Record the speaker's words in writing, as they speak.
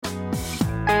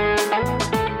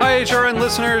HRN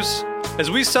listeners.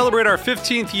 As we celebrate our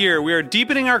 15th year, we are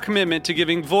deepening our commitment to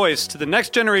giving voice to the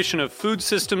next generation of food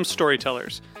systems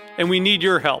storytellers, and we need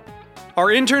your help. Our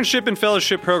internship and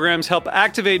fellowship programs help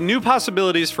activate new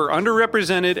possibilities for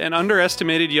underrepresented and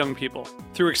underestimated young people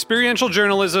through experiential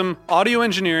journalism, audio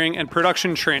engineering, and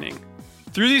production training.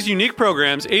 Through these unique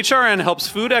programs, HRN helps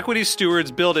food equity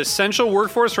stewards build essential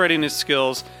workforce readiness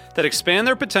skills that expand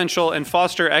their potential and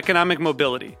foster economic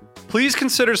mobility. Please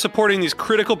consider supporting these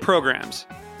critical programs.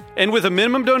 And with a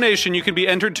minimum donation, you can be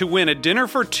entered to win a dinner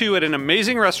for two at an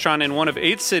amazing restaurant in one of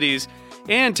 8 cities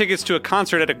and tickets to a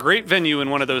concert at a great venue in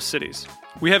one of those cities.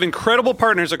 We have incredible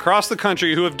partners across the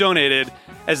country who have donated,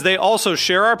 as they also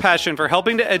share our passion for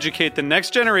helping to educate the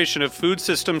next generation of food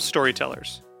systems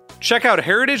storytellers. Check out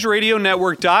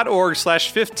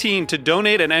heritageradionetwork.org/15 to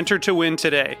donate and enter to win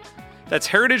today. That's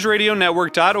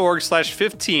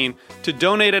heritageradionetwork.org/15 to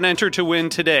donate and enter to win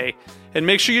today. And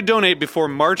make sure you donate before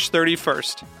March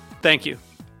 31st. Thank you.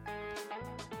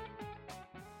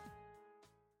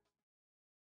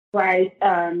 Right,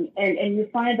 and you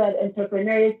find that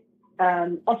entrepreneurs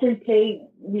often play,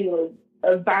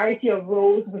 a variety of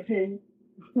roles within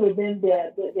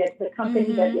the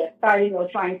company that they're starting or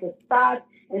trying to start,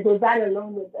 and so that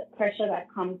along with the pressure that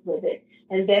comes with it,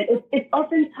 and then it's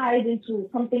often tied into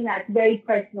something that's very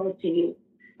personal to you,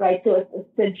 right? So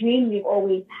it's a dream you've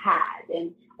always had,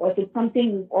 or if it's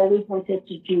something you've always wanted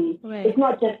to do. Right. It's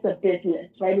not just a business,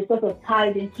 right? It's sort of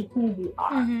tied into who you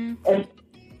are. And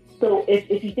so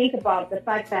if you think about the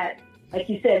fact that, like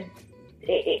you said,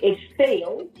 it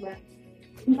failed, right?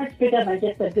 It's much bigger than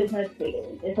just a business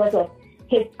fail. It sort of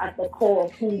hits at the core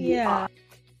of who you are.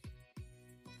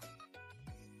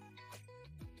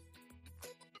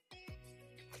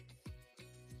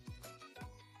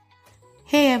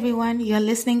 Hey everyone, you're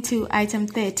listening to Item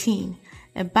 13,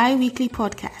 a bi-weekly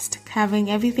podcast covering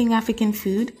everything African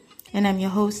food, and I'm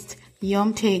your host,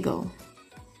 Yom Tego.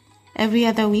 Every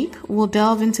other week, we'll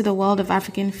delve into the world of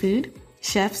African food,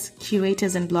 chefs,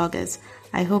 curators, and bloggers.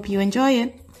 I hope you enjoy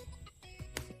it.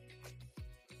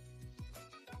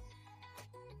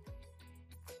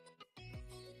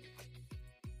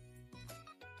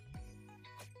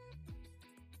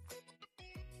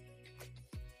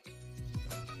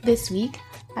 This week,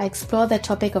 I explore the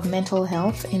topic of mental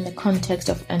health in the context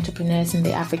of entrepreneurs in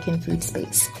the African food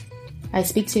space. I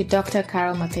speak to Dr.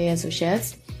 Carol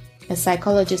Mathias-O'chez, a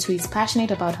psychologist who is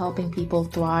passionate about helping people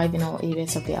thrive in all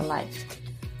areas of their life.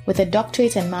 With a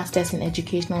doctorate and master's in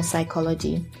educational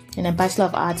psychology and a Bachelor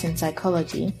of Arts in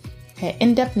psychology, her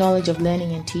in-depth knowledge of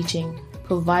learning and teaching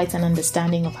provides an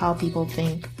understanding of how people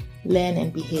think, learn,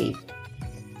 and behave.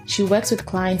 She works with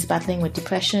clients battling with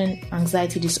depression,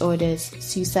 anxiety disorders,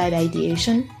 suicide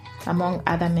ideation, among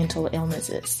other mental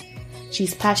illnesses.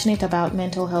 She's passionate about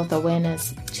mental health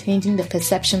awareness, changing the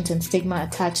perceptions and stigma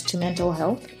attached to mental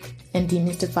health, and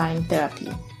demystifying therapy.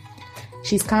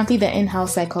 She's currently the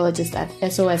in-house psychologist at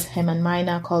SOS Herman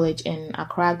Minor College in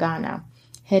Accra, Ghana,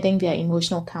 heading their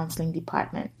emotional counseling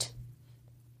department.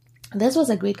 This was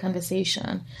a great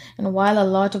conversation, and while a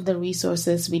lot of the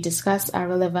resources we discussed are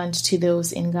relevant to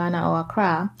those in Ghana or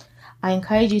Accra, I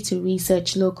encourage you to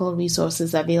research local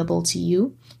resources available to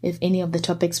you if any of the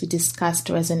topics we discussed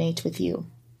resonate with you.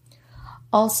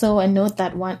 Also, a note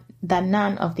that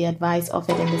none of the advice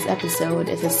offered in this episode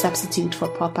is a substitute for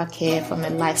proper care from a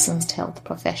licensed health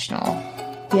professional.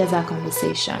 Here's our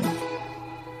conversation.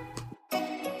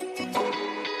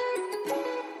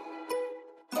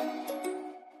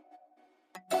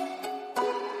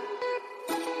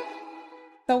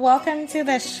 So welcome to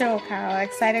the show, Carol.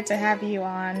 Excited to have you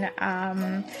on.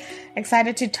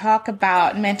 Excited to talk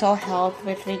about mental health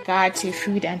with regard to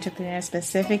food entrepreneurs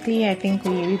specifically. I think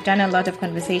we've done a lot of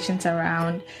conversations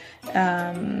around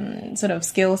sort of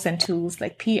skills and tools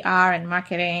like PR and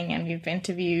marketing, and we've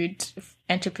interviewed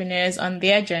entrepreneurs on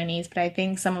their journeys. But I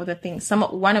think one of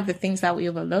the things that we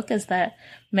overlook is the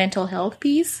mental health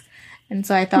piece. And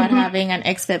so I thought having an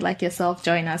expert like yourself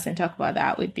join us and talk about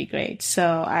that would be great.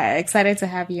 So I'm excited to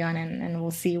have you on, and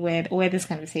we'll see where this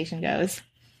conversation goes.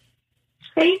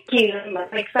 Thank you. I'm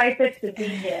excited to be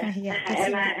here.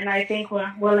 And I think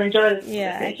we'll enjoy this.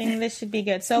 Yeah, I think this should be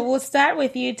good. So we'll start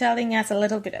with you telling us a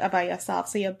little bit about yourself.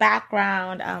 So your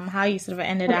background, how you sort of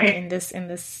ended up in this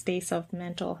space of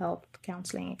mental health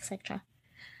counseling, etc.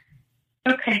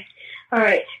 Okay. All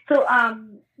right. So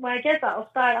well, I guess I'll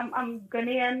start. I'm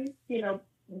Ghanaian,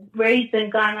 raised in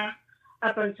Ghana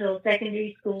up until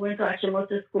secondary school, went to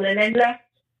Ashimoto School, and then left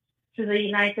to the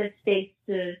United States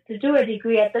to do a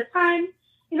degree. At the time,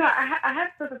 I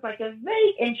had sort of like a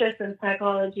vague interest in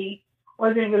psychology.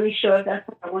 Wasn't really sure if that's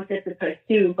what I wanted to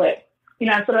pursue, but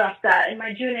I sort of after, in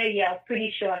my junior year, I was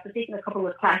pretty sure after taking a couple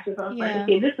of classes, I was like,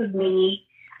 okay, this is me.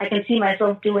 I can see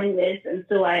myself doing this. And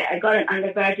so I got an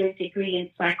undergraduate degree in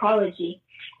psychology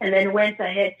and then went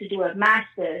ahead to do a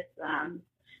master's,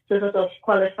 to sort of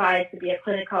qualify to be a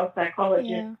clinical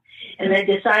psychologist, and then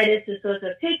decided to sort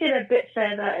of take it a bit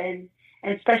further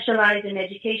and specialize in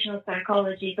educational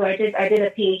psychology. So I did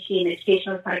a PhD in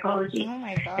educational psychology. Oh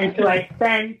my God. And so I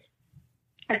spent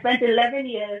 11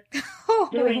 years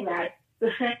doing that.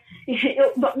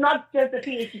 But not just the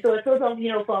PhD. So it's sort of,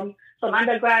 from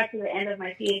undergrad to the end of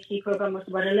my PhD program was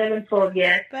about 11, 12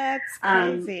 years. That's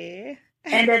crazy.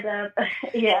 Ended up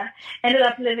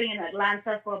living in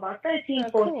Atlanta for about 13,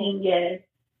 14 years.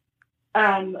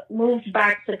 Moved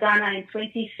back to Ghana in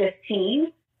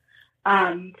 2015,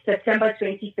 September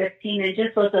 2015, and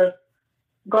just sort of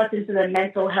got into the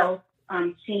mental health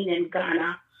scene in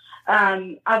Ghana.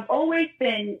 I've always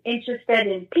been interested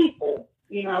in people.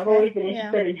 I've always been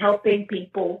interested in helping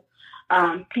people.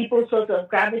 People sort of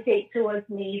gravitate towards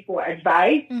me for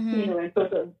advice, and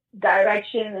sort of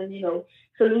direction and,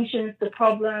 solutions to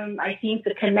problem. I seem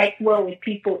to connect well with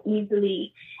people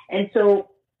easily. And so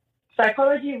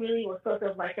psychology really was sort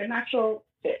of like a natural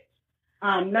fit.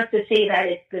 Not to say that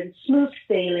it's been smooth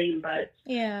sailing, but,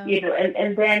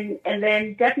 and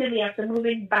then definitely after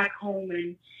moving back home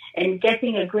and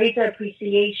getting a greater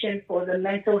appreciation for the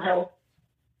mental health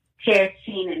care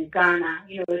scene in Ghana,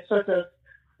 it sort of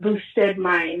boosted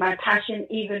my passion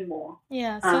even more.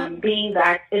 Yeah. So being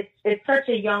that it's such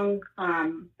a young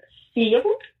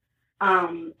field,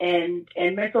 and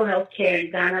mental health care in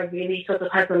Ghana really sort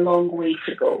of has a long way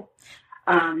to go.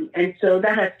 And so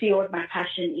that has fueled my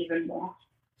passion even more.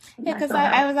 Yeah, because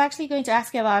I was actually going to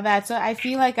ask you about that. So I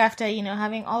feel like after,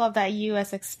 having all of that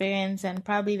U.S. experience and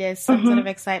probably there's some sort of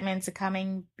excitement to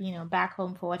coming, back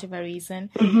home for whatever reason,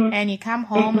 and you come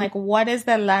home, like what is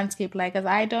the landscape like? Because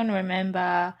I don't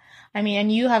remember,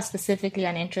 and you have specifically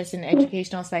an interest in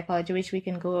educational psychology, which we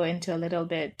can go into a little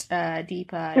bit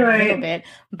deeper in a little bit.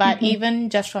 But even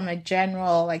just from a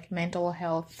general like mental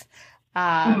health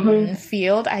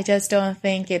field, I just don't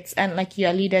think it's, and like you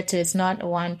alluded to, it's not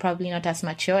probably not as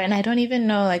mature, and I don't even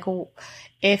know like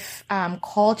if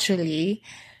culturally,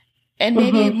 and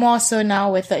maybe more so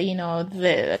now with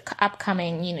the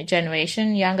upcoming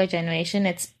younger generation,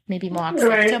 it's maybe more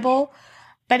acceptable.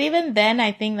 But even then,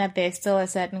 I think that there's still a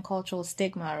certain cultural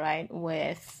stigma, right,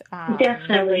 with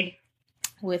definitely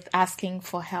with asking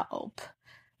for help.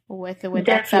 With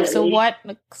that stuff. So what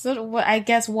sort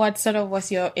of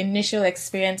was your initial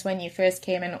experience when you first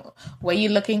came in? Were you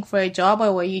looking for a job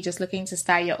or were you just looking to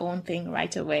start your own thing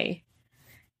right away?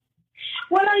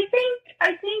 Well, I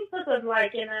think sort of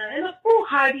like in a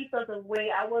foolhardy sort of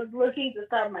way, I was looking to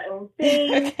start my own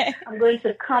thing. Okay. I'm going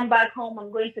to come back home.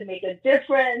 I'm going to make a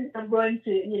difference. I'm going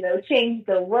to, change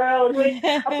the world, which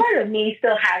a part of me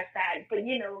still has that. But,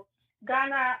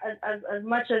 Ghana, as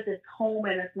much as it's home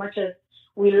and as much as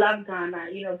we love Ghana,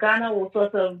 Ghana will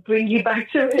sort of bring you back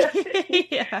to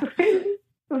it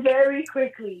very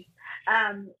quickly.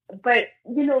 But,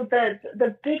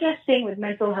 the biggest thing with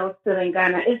mental health still in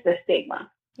Ghana is the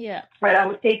stigma. Yeah. Right. I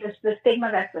would say the stigma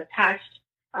that's attached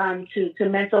to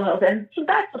mental health. And so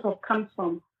that sort of comes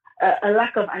from a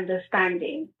lack of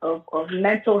understanding of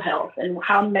mental health and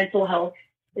how mental health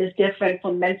is different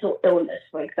from mental illness,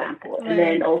 for example. Right. And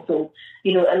then also,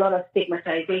 a lot of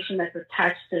stigmatization that's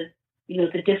attached to,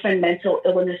 the different mental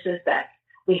illnesses that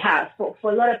we have.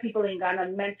 For a lot of people in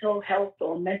Ghana, mental health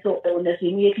or mental illness,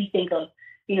 we immediately think of,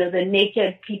 the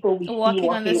naked people we see walking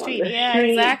on the street. Yeah,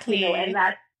 exactly. And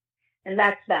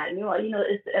that's that.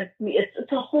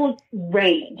 It's a whole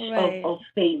range of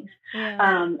things.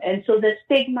 Yeah. And so the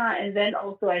stigma, and then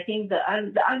also I think the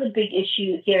other big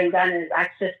issue here in Ghana is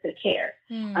access to care.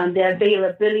 The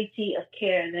availability of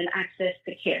care and then access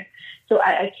to care. So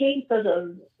I came sort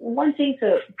of wanting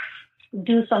to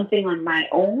do something on my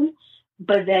own,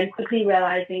 but then quickly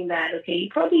realizing that, okay, you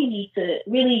probably need to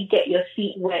really get your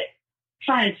feet wet,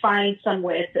 try and find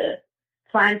somewhere to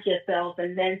plant yourself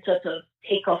and then sort of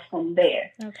take off from there.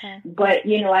 Okay. But,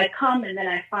 I come and then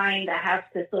I find I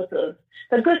have to sort of,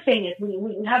 the good thing is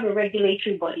we have a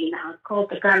regulatory body now. It's called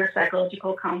the Ghana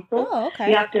Psychological Council. Oh, okay.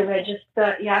 You have to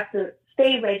register, you have to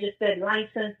stay registered,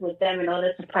 licensed with them in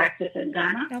order to practice in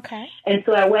Ghana. Okay. And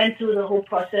so I went through the whole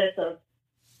process of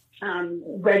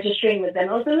registering with them.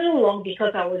 It was a little long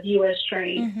because I was US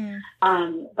trained,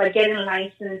 but getting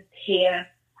licensed here,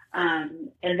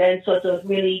 and then sort of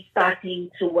really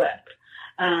starting to work.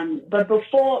 But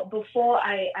before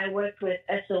I worked with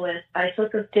SOS, I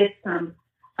sort of did some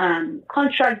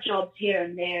contract jobs here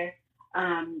and there.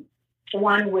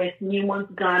 One with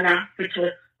Newmont Ghana, which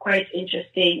was quite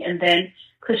interesting. And then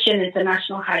Christian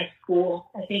International High School,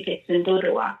 I think it's in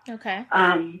Dodowa. Okay.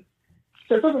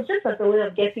 So it was just as a way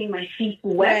of getting my feet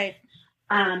wet. Right.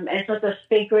 And sort of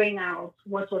figuring out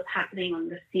what was happening on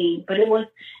the scene. But it was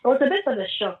a bit of a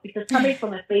shock because coming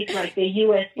from a place like the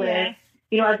US where,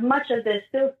 as much as there's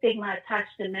still stigma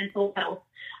attached to mental health,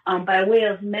 by way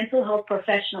of mental health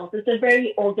professionals, it's a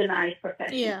very organized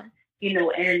profession. Yeah.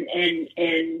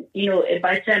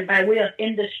 By way of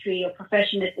industry or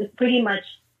profession, it's pretty much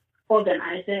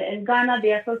organized. In Ghana,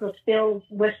 they are sort of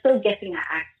we're still getting our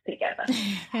acts together.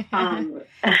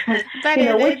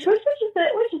 Which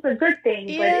is a good thing,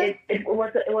 but it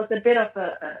was a bit of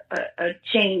a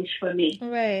change for me.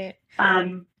 Right.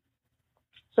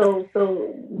 So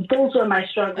those were my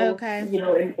struggles,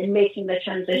 in making the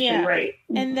transition right.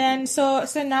 And then so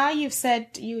now you've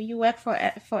said you work for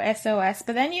SOS,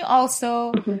 but then you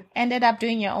also ended up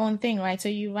doing your own thing, right? So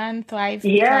you ran Thrive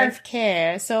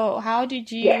Care. So how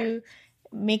did you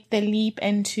make the leap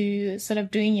into sort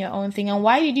of doing your own thing, and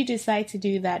why did you decide to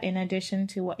do that in addition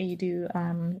to what you do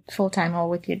full time or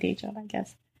with your day job, I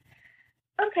guess?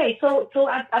 Okay, so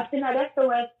I've been at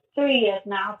SOS 3 years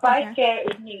now. Thrive Care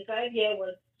is new. Thrive Care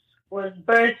was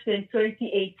birthed in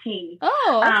 2018.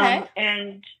 Oh, okay.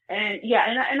 And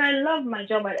I love my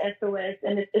job at SOS,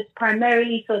 and it's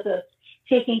primarily sort of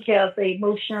taking care of the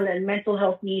emotional and mental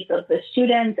health needs of the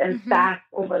students and staff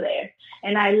over there,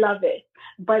 and I love it.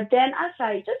 But then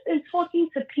as in talking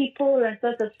to people and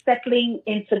sort of settling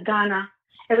into Ghana,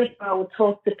 every time I would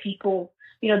talk to people,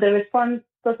 the response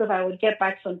sort of I would get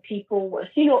back from people was,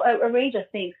 a range of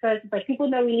things. First, like people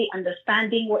not really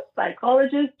understanding what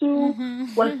psychologists do,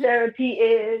 what therapy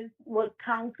is, what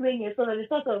counseling is. So there's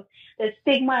sort of the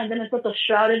stigma, and then it's sort of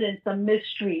shrouded in some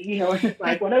mystery, and it's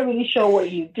like, we're not really sure what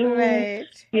you do, right.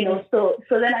 So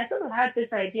then I sort of had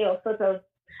this idea of sort of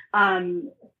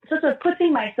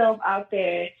putting myself out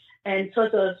there and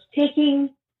sort of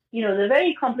taking, the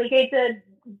very complicated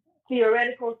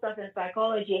theoretical stuff in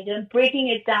psychology and then breaking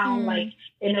it down like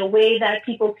in a way that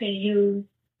people can use,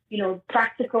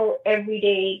 practical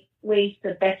everyday ways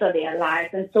to better their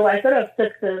lives. And so I sort of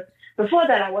before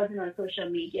that I wasn't on social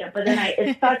media, but then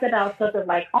it started out sort of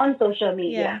like on social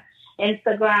media,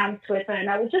 Instagram, Twitter, and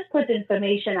I would just put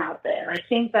information out there, like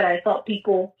things that I thought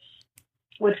people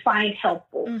would find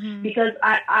helpful, because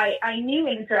I knew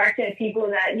in interacting with people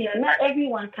that, not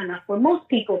everyone can afford, most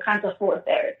people can't afford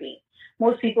therapy.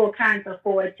 Most people can't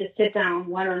afford to sit down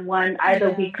one-on-one,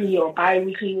 either weekly or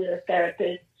bi-weekly with a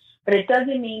therapist, but it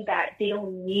doesn't mean that they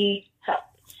don't need help.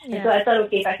 Yeah. And so I thought,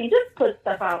 okay, if I can just put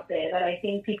stuff out there that I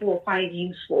think people will find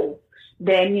useful,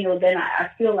 then, then I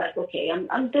feel like, okay,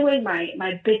 I'm doing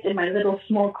my bit in my little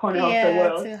small corner of the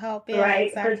world. To help, right?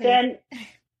 Exactly. But then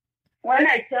when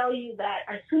I tell you that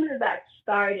as soon as that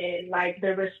started, like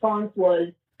the response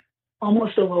was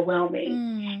almost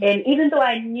overwhelming. And even though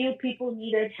I knew people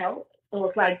needed help, it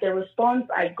was like the response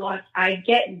I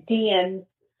get DMs,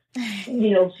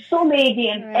 so many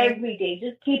DMs every day,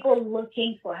 just people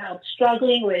looking for help,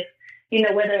 struggling with,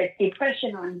 whether it's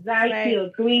depression or anxiety or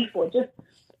grief or just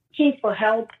looking for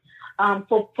help.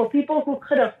 For people who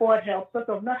could afford help, sort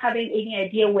of not having any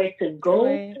idea where to go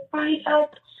to find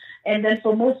help. And then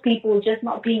for most people, just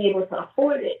not being able to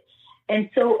afford it. And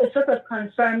so it sort of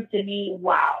confirmed to me,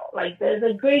 wow, like there's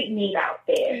a great need out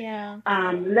there. Yeah.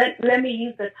 Let me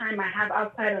use the time I have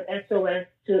outside of SOS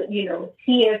to,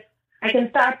 see if I can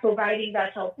start providing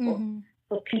that help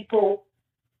for people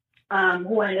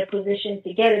who are in a position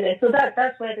to get it. And so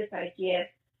that's where this idea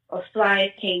of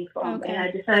Thrive came from. Okay. And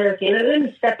I decided, okay, let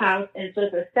me step out and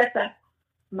sort of set up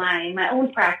my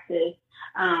own practice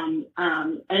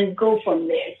and go from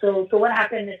there. So what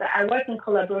happened is that I work in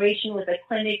collaboration with a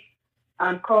clinic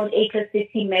called Acre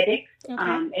City Medics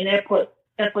in Airport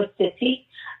City.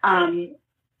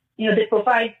 They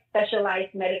provide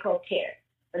specialized medical care,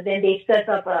 but then they set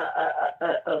up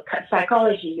a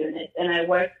psychology unit, and I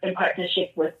work in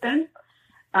partnership with them.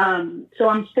 So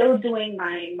I'm still doing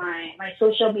my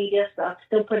social media stuff,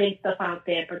 still putting stuff out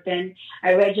there, but then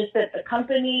I registered the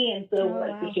company, and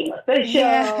so became official,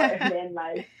 and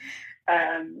then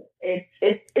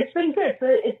it's been good. So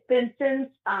it's been since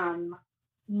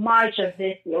March of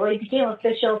this year, or it became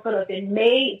official sort of in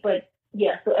May, but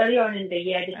so earlier on in the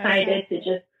year I decided to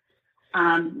just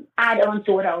add on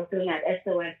to what I was doing at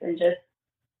SOS and just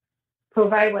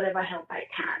provide whatever help I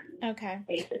can. Okay.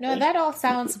 Basically. No, that all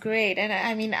sounds great. And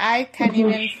I mean, I can't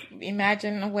even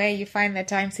imagine where you find the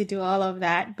time to do all of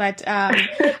that. But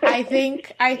I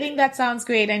think that sounds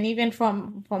great. And even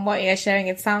from what you're sharing,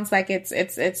 it sounds like it's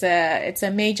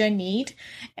a major need,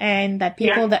 and that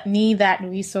people that need that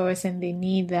resource and they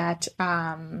need that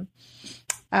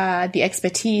the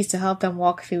expertise to help them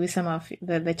walk through some of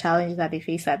the challenges that they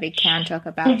face that they can talk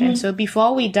about. And so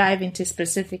before we dive into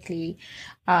specifically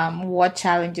what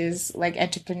challenges like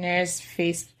entrepreneurs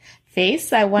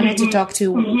face, I wanted to talk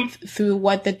through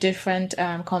what the different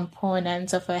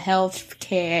components of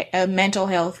a mental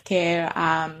health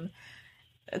care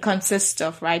consist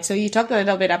of, right? So you talked a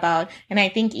little bit about, and I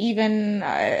think even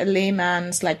a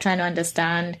layman's like trying to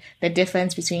understand the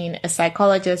difference between a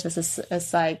psychologist versus a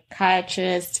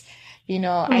psychiatrist.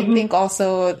 I think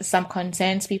also some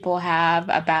concerns people have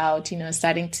about,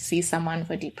 starting to see someone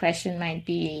for depression might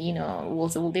be,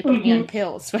 will they put me on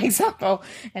pills, for example,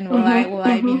 and will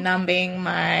I be numbing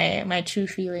my true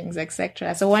feelings,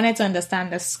 etc. So I wanted to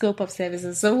understand the scope of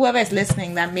services. So whoever is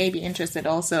listening that may be interested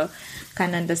also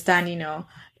can understand,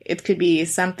 it could be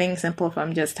something simple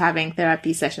from just having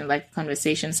therapy sessions, like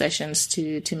conversation sessions,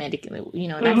 to medical,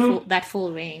 that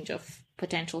full range of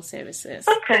potential services.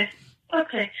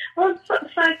 Okay. Well,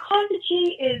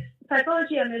 psychology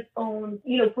on its own,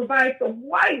 provides a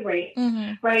wide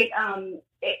range, right?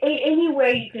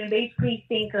 Anywhere you can basically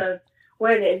think of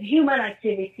where there's human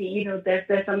activity,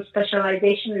 there's some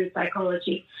specialization in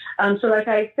psychology. So like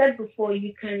I said before,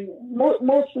 you can, most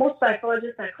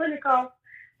psychologists are clinical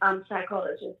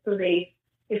psychologists. So they've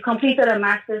completed a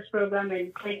master's program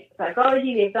in clinical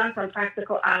psychology. They've done some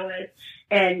practical hours,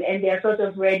 and they're sort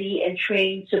of ready and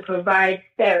trained to provide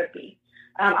therapy.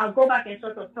 I'll go back and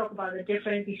sort of talk about the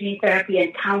difference between therapy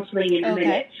and counseling in a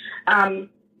minute.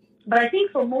 But I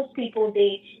think for most people,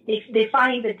 they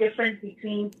find the difference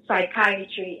between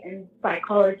psychiatry and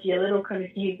psychology a little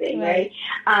confusing, right?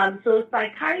 So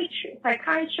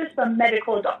psychiatrists are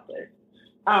medical doctors.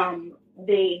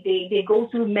 They go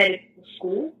through medical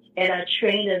school and are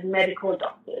trained as medical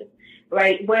doctors,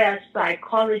 right? Whereas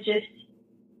psychologists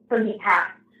only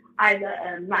have either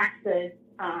a master's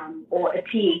or a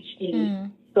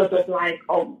PhD, sort of like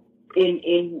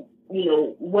in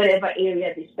whatever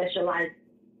area they specialize: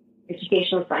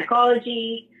 educational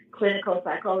psychology, clinical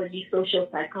psychology, social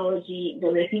psychology.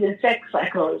 There's even sex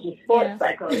psychology, sports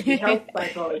psychology, health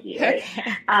psychology, right?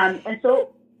 And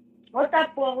so what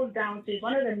that boils down to is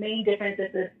one of the main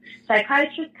differences is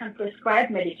psychiatrists can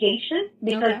prescribe medication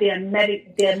because they are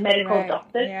medical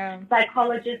doctors.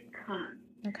 Psychologists can't.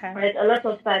 Right? A lot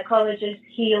of psychologists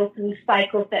heal through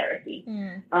psychotherapy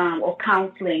or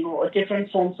counseling or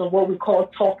different forms of what we call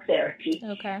talk therapy.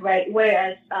 Right?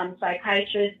 Whereas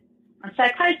psychiatrists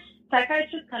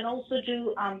can also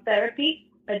do therapy,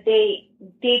 but they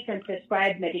can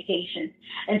prescribe medication.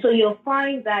 And so you'll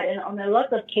find that on a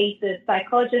lot of cases,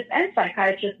 psychologists and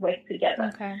psychiatrists work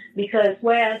together. Because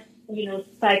whereas,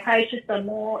 psychiatrists are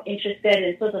more interested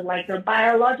in sort of like the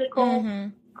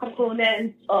biological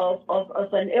components of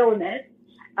an illness,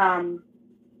 and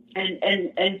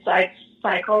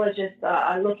psychologists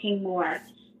are looking more at,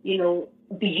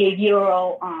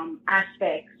 behavioral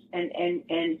aspects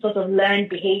and sort of learned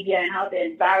behavior and how the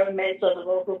environment sort of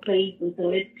also plays into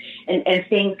it and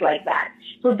things like that.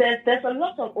 So there's a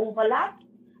lot of overlap,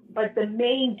 but the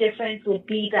main difference would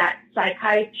be that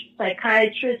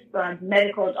psychiatrists are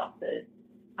medical doctors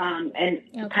and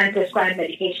can prescribe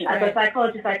medication. As a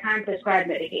psychologist, I can't prescribe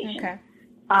medication.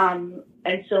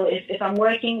 And so if I'm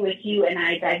working with you and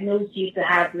I diagnose you to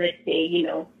have, let's say,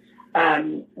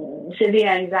 severe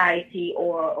anxiety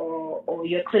or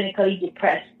you're clinically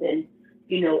depressed and,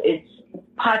 it's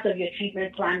part of your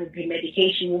treatment plan would be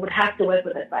medication, we would have to work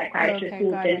with a psychiatrist who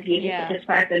would then be able to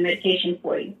prescribe the medication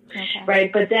for you.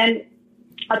 Right. But then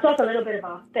I'll talk a little bit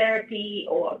about therapy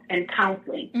and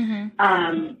counseling.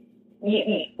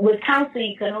 With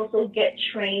counseling, you can also get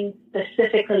trained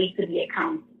specifically to be a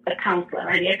counselor,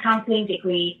 right? There are counseling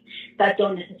degrees that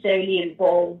don't necessarily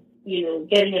involve,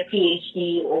 getting a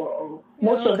PhD or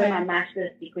most of them are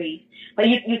master's degrees. But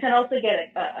you can also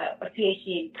get a PhD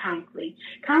in counseling.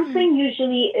 Counseling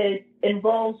usually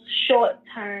involves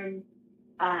short-term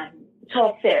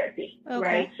talk therapy,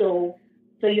 right? So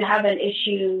you have an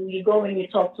issue, you go and you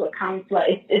talk to a counselor.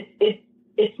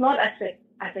 It's not as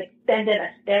extended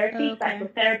as therapy.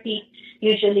 Psychotherapy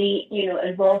usually,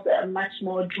 involves a much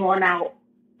more drawn-out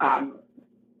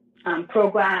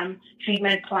program,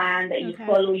 treatment plan that you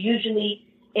follow, usually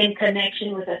in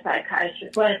connection with a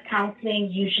psychiatrist. Whereas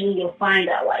counseling, usually you'll find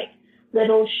out like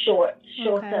little shorter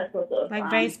sort of like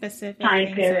very specific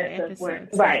time periods of work.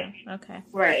 Right.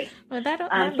 Right. Well, that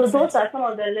so those are some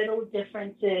of the little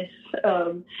differences.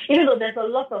 Even though there's a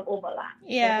lot of overlap.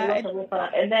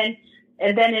 And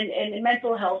then in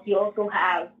mental health, you also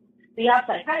have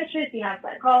psychiatrists, you have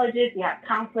psychologists, you have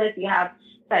counselors, you have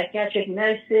psychiatric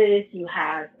nurses, you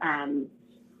have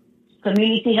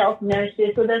community health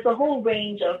nurses. So there's a whole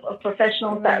range of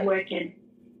professionals that work in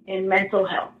in mental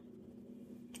health.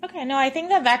 Okay, no, I think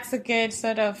that that's a good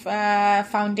sort of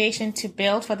foundation to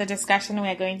build for the discussion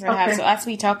we're going to have. So as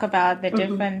we talk about the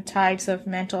different types of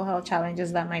mental health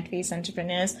challenges that might face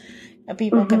entrepreneurs,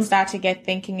 people can start to get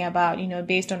thinking about,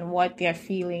 based on what they're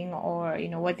feeling or,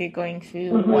 what they're going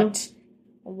through,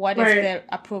 what is the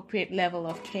appropriate level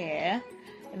of care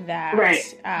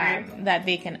that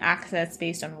they can access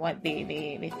based on what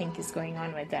they think is going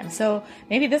on with them. So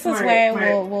maybe this is where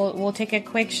we'll take a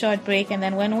quick short break, and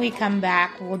then when we come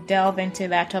back, we'll delve into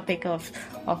that topic of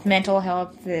mental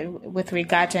health with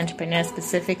regard to entrepreneurs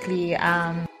specifically.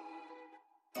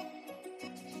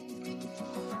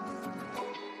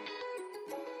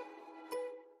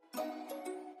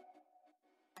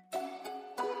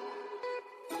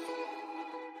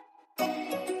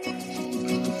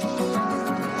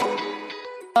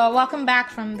 Welcome back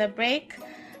from the break.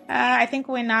 I think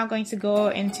we're now going to go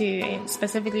into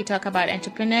specifically talk about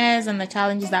entrepreneurs and the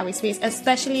challenges that we face,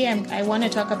 especially, and I want to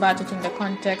talk about it in the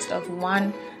context of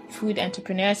one, food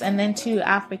entrepreneurs, and then two,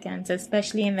 Africans,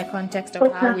 especially in the context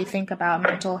of how we think about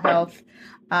mental health,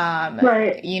 and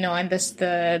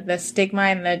the stigma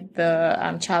and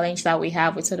the challenge that we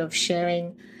have with sort of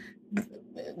sharing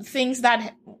things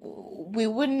that we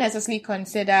wouldn't necessarily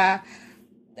consider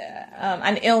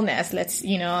an illness, let's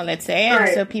say,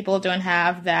 and so people don't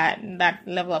have that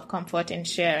level of comfort in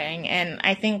sharing. And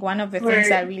I think one of the things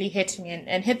that really hit me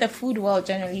and hit the food world,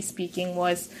 generally speaking,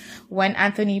 was when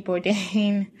Anthony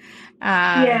Bourdain,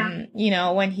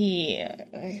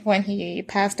 when he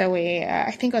passed away,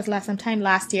 I think it was sometime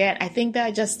last year. I think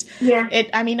that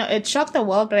it shocked the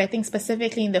world, but I think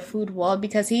specifically in the food world,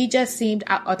 because he just seemed,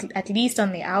 at least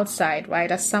on the outside,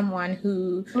 right, as someone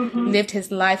who lived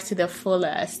his life to the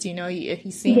fullest.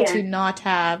 He seemed to not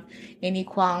have any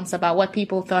qualms about what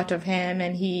people thought of him,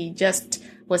 and he just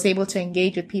was able to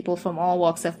engage with people from all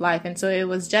walks of life. And so it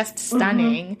was just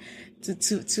stunning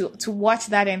to watch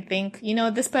that and think,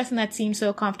 this person that seemed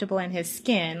so comfortable in his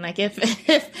skin, like if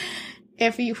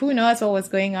who knows what was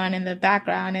going on in the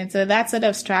background. And so that sort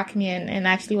of struck me and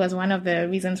actually was one of the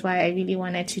reasons why I really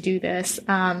wanted to do this.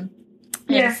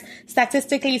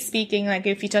 Statistically speaking, like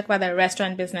if you talk about the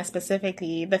restaurant business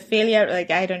specifically, the failure,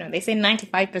 I don't know, they say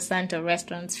 95% of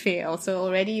restaurants fail. So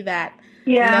already that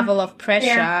level of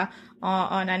pressure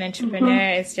on an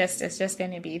entrepreneur is just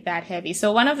going to be that heavy.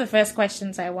 So one of the first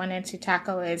questions I wanted to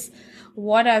tackle is,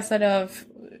 what are sort of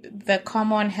the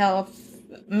common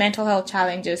mental health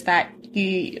challenges that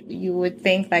you would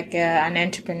think like an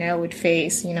entrepreneur would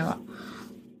face? Well,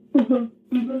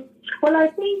 I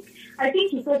think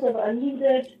you sort of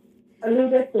alluded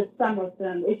to some of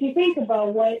them. If you think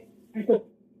about what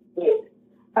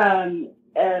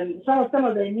some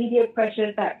of the immediate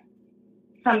pressures that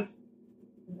come,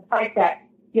 the fact that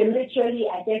you're literally,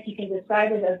 I guess you can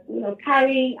describe it as,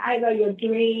 carrying either your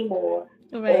dream or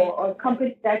a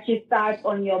company that you start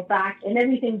on your back, and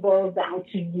everything boils down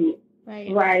to you,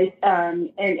 right?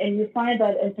 And you find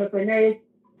that entrepreneurs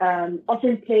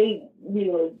often play,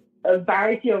 a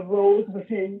variety of roles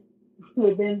within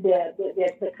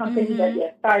the company that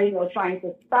they're starting or trying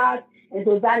to start. And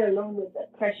so that alone with the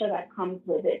pressure that comes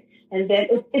with it. And then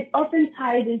it's often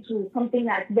tied into something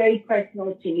that's very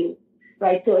personal to you,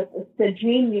 right? So it's the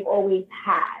dream you've always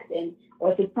had,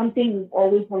 or if it's something you've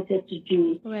always wanted to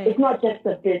do. Right. It's not just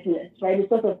a business, right? It's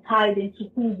sort of tied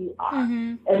into who you are.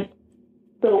 And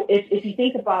so if you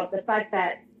think about the fact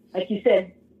that, like you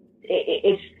said,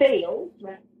 it fails,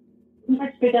 right?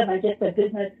 Much bigger than just a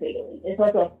business failing. It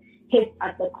sort of hits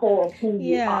at the core of who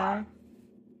you are,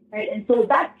 right? And so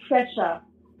that pressure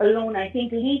alone, I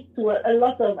think, leads to a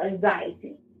lot of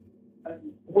anxiety.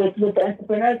 With the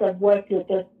entrepreneurs I've worked with,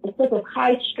 a sort of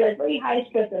very high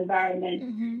stress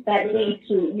environment that leads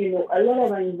to, a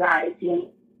lot of anxiety.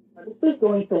 And this is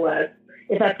going to work.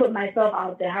 If I put myself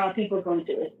out there, how are people going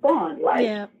to respond?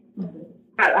 I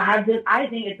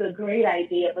think it's a great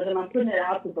idea, but then I'm putting it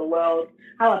out to the world.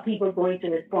 How are people going to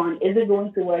respond? Is it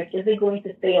going to work? Is it going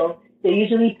to fail? They're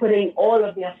usually putting all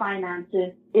of their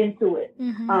finances into it.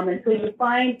 And so you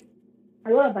find a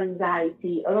lot of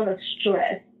anxiety, a lot of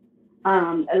stress,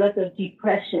 a lot of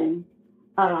depression,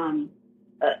 a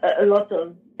lot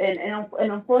of, and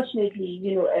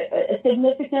unfortunately, a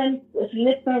significant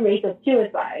rate of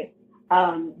suicide,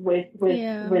 with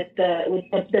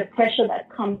the pressure that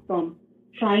comes from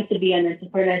trying to be an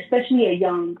entrepreneur, especially a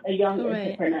young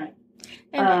entrepreneur.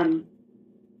 And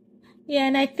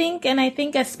I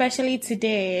think especially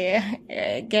today,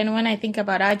 again, when I think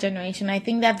about our generation, I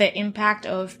think that the impact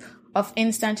of of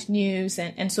instant news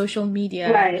and social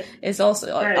media is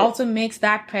also makes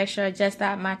that pressure just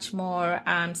that much more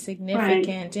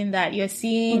significant, in that you're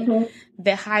seeing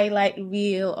the highlight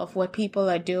reel of what people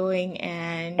are doing,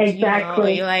 and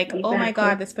you're like, oh my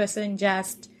God, this person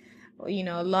just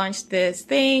launched this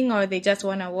thing, or they just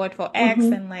won an award for X,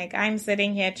 and like I'm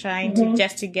sitting here trying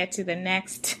to get to the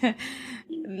next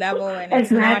level, and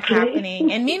it's not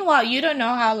happening. And meanwhile, you don't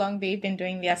know how long they've been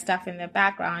doing their stuff in the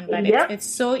background, but it's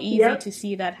so easy to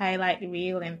see that highlight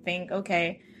reel and think,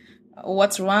 okay,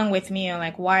 what's wrong with me, or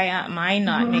like, why am I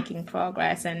not making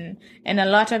progress? And a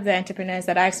lot of the entrepreneurs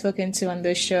that I've spoken to on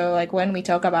this show, like when we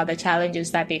talk about the challenges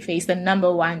that they face, the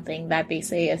number one thing that they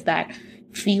say is that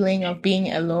feeling of being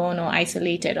alone or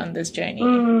isolated on this journey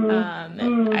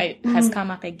has come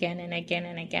up again and again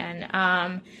and again.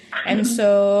 And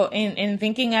so in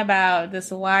thinking about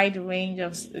this wide range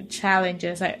of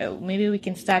challenges, maybe we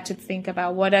can start to think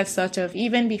about what are sort of,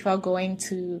 even before going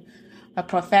to a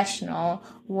professional,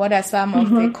 what are some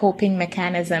of the coping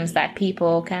mechanisms that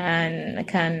people can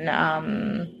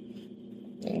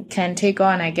take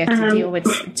on, I guess,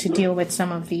 to deal with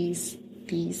some of these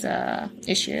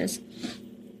issues.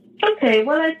 Okay,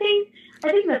 well, I think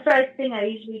the first thing I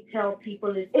usually tell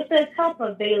people is, if there's help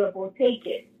available, take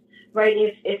it,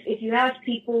 right? If you have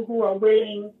people who are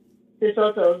willing to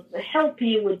sort of help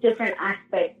you with different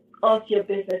aspects of your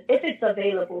business, if it's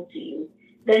available to you,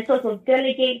 then sort of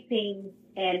delegate things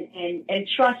and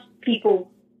trust people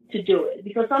to do it.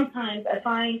 Because sometimes I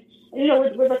find,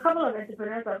 with a couple of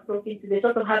entrepreneurs I've spoken to, they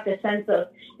sort of have the sense of,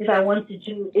 if I want things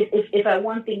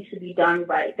to be done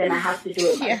right, then I have to do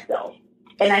it myself.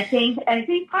 And I think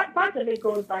part of it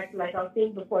goes back to, like I was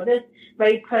saying before, this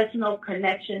very personal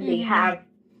connection they have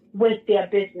with their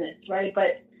business, right?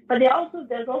 But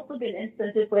there's also been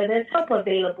instances where there's help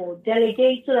available.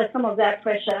 Delegate so that some of that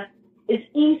pressure is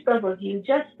eased off of you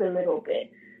just a little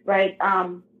bit, right?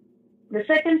 The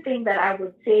second thing that I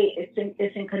would say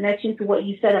is in connection to what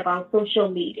you said about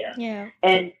social media. Yeah.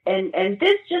 And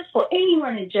this just for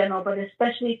anyone in general, but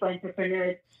especially for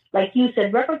entrepreneurs. Like you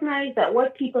said, recognize that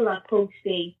what people are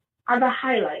posting are the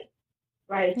highlights,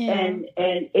 right? Yeah. And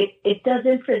it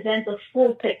doesn't present a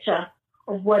full picture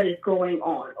of what is going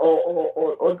on,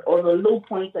 or the low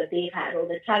points that they've had, or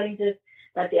the challenges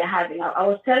that they're having. I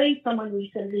was telling someone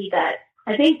recently that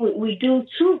I think we do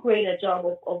too great a job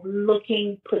of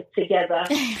looking put together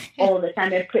all the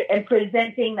time and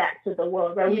presenting that to the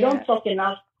world, right? We don't talk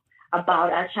enough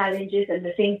about our challenges and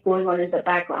the things going on in the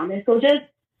background. And so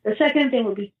the second thing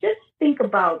would be, just think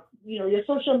about, your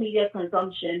social media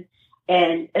consumption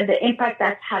and the impact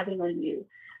that's having on you.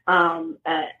 And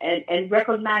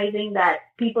recognizing that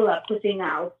people are putting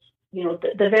out,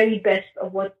 the very best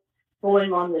of what's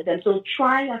going on with them. So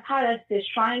trying not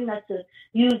to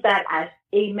use that as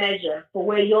a measure for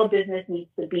where your business needs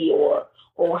to be, or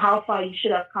how far you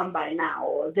should have come by now,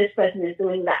 or this person is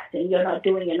doing that and you're not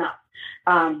doing enough.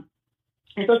 And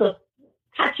sort of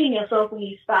catching yourself when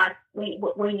you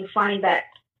find that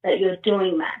you're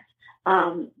doing that.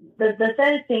 The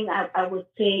third thing I would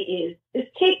say is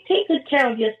take good care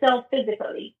of yourself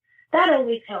physically. That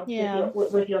always helps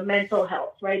with your mental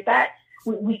health, right? That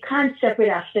we can't separate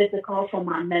our physical from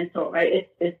our mental, right?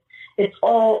 It's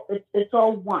all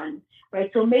one,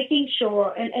 right? So making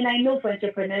sure, and I know for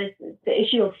entrepreneurs, the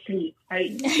issue of sleep, right?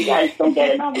 You guys don't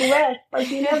get enough rest, but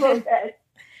you never rest.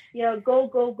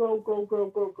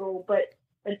 Go. But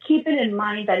keeping in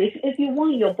mind that if you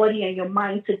want your body and your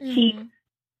mind to keep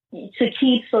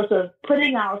sort of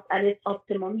putting out at its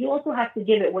optimum, you also have to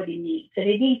give it what it needs. And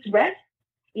it needs rest.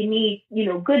 It needs,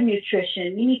 good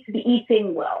nutrition. You need to be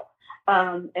eating well,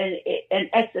 and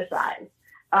exercise.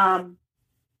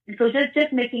 So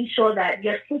just making sure that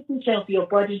you're taking care of your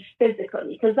body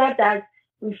physically, because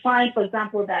we find, for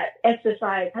example, that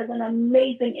exercise has an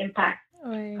amazing impact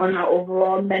on our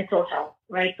overall mental health,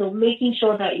 right? So making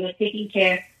sure that you're taking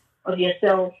care of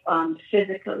yourself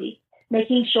physically,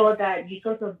 making sure that you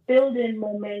sort of build in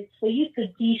moments for you to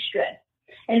de-stress.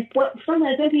 And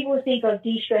sometimes when people think of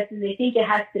de-stressing, they think it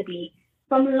has to be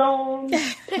some long,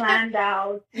 planned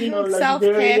out,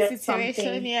 self-care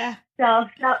situation,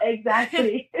 something.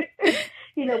 Exactly.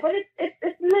 But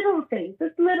it's little things.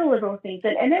 It's little things.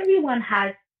 And everyone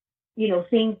has,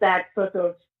 things that sort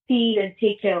of feed and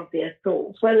take care of their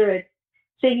souls, whether it's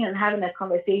sitting and having a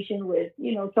conversation with,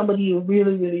 somebody you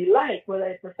really, really like, whether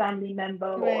it's a family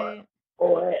member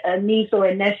or a niece or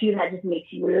a nephew that just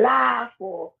makes you laugh,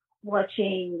 or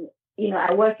watching,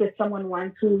 I worked with someone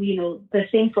once who, the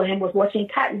thing for him was watching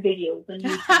cat videos on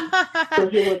YouTube. So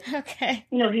he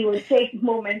would, he would take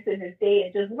moments in his day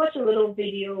and just watch a little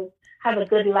video, have a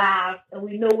good laugh. And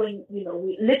we know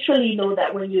we literally know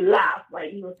that when you laugh,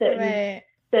 like,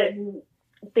 certain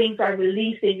things are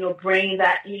released in your brain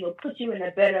that, put you in a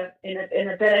better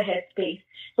headspace.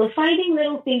 So finding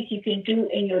little things you can do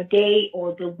in your day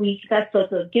or the week that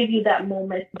sort of give you that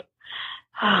moment.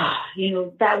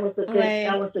 That was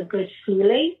a good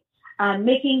feeling.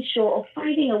 Making sure of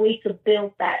finding a way to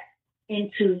build that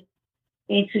into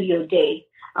your day.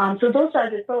 So those are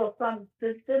the sort of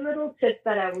the little tips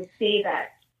that I would say that,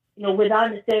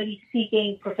 without necessarily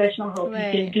seeking professional help,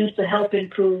 you can do to help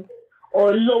improve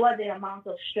or lower the amount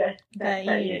of stress that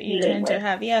you tend to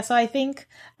have. Yeah. So I think,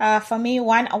 for me,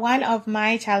 one of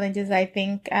my challenges, I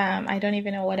think, I don't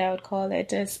even know what I would call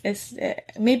it, is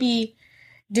maybe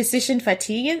decision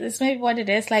fatigue is maybe what it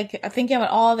is. Like thinking about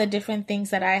all the different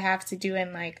things that I have to do,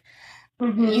 and like,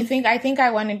 I think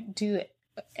I want to do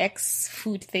X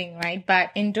food thing, right?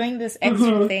 But in doing this X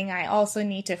food thing, I also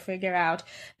need to figure out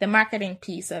the marketing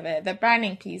piece of it, the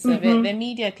branding piece of it, the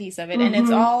media piece of it. And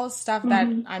it's all stuff that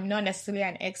I'm not necessarily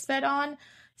an expert on.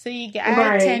 So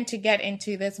I tend to get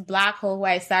into this black hole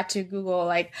where I start to Google,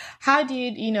 like, how do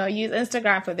you, use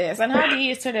Instagram for this? And how do you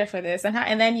use Twitter for this?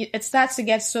 And then it starts to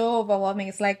get so overwhelming.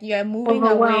 It's like you're moving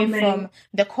away from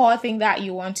the core thing that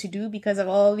you want to do because of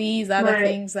all these other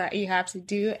things that you have to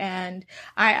do. And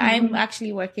I'm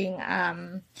actually working,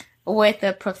 with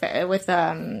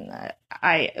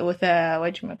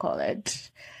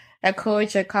a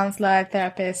coach, a counselor, a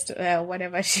therapist,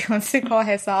 whatever she wants to call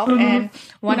herself. And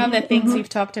one of the things we've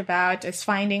talked about is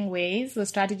finding ways, the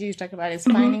strategy we've talked about is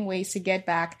finding ways to get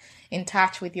back in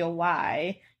touch with your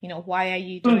why. Why are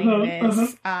you doing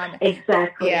this?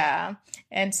 Exactly. Yeah.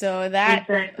 And so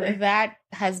that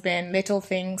has been little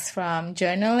things from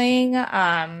journaling,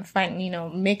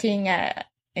 making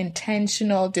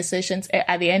intentional decisions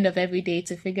at the end of every day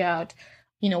to figure out,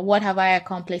 what have I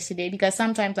accomplished today? Because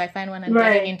sometimes I find when I'm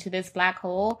getting into this black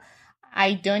hole,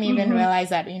 I don't even realize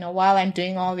that, while I'm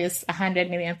doing all this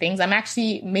 100 million things, I'm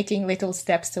actually making little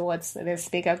steps towards this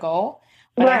bigger goal.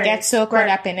 But I get so caught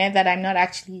up in it that I'm not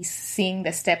actually seeing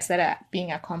the steps that are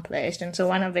being accomplished. And so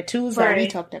one of the tools that we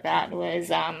talked about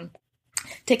was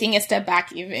taking a step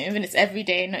back, even if it's every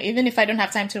day. Even if I don't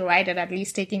have time to write it, at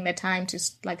least taking the time to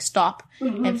stop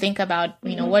and think about,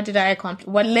 what did I accomplish?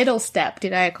 What little step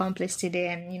did I accomplish today?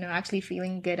 And, actually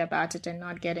feeling good about it and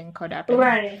not getting caught up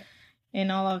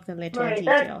in all of the little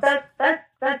details.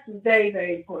 That's very,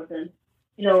 very important.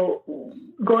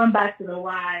 Going back to the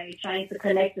why, trying to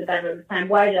connect with that at the time.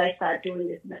 Why did I start doing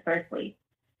this in the first place?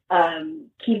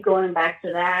 Keep going back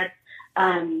to that.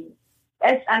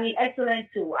 Excellent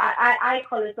too. I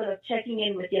call it sort of checking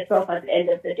in with yourself at the end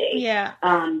of the day. Yeah.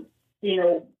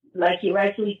 Like you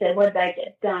rightly said, what did I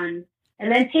get done?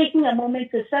 And then taking a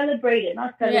moment to celebrate it,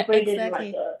 not celebrate it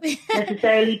like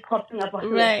necessarily popping up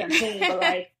on champagne, but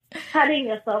like patting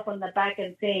yourself on the back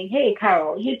and saying, "Hey,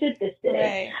 Carol, you did this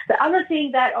today." The other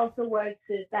thing that also works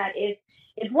is that if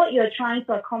what you're trying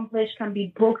to accomplish can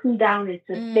be broken down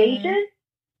into stages,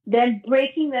 then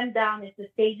breaking them down into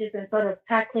stages and sort of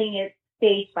tackling it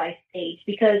stage by stage,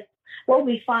 because what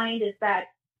we find is that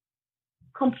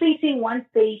completing one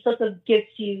stage sort of gives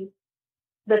you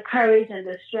the courage and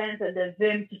the strength and the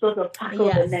vim to sort of tackle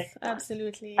the next one,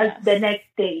 the next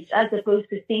stage, as opposed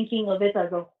to thinking of it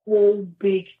as a whole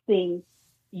big thing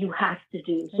you have to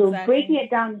do. So breaking it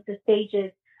down into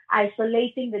stages,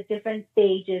 isolating the different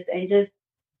stages, and just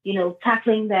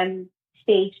tackling them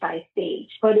stage by stage.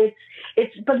 But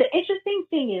the interesting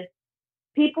thing is,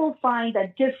 people find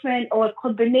that different or a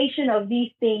combination of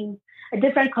these things, a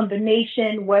different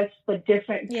combination works for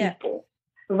different people,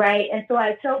 right? And so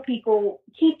I tell people,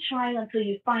 keep trying until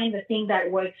you find the thing that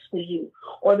works for you,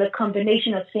 or the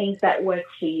combination of things that work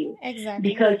for you. Exactly.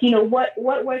 Because,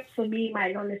 what works for me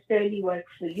might not necessarily work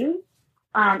for you.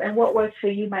 And what works for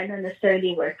you might not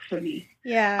necessarily work for me.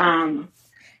 Yeah.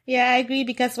 Yeah, I agree,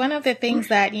 because one of the things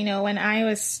that, when I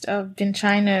was been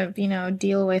trying to,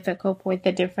 deal with or cope with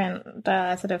the different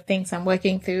sort of things I'm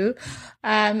working through,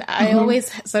 I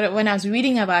always sort of, when I was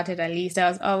reading about it, at least, I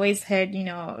was always heard,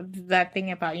 that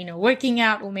thing about, working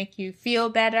out will make you feel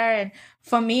better. And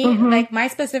for me, like my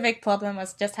specific problem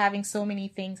was just having so many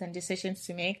things and decisions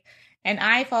to make. And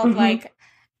I felt like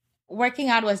working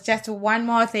out was just one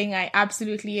more thing I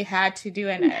absolutely had to do,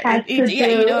 and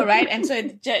right? And so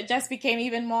it just became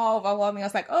even more overwhelming. I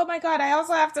was like, oh my God, I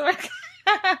also have to work.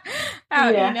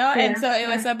 out, and so it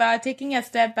was about taking a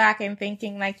step back and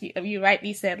thinking, like you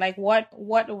rightly said, like what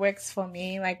works for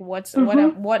me, like what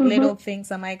little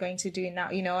things am I going to do now,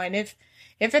 and if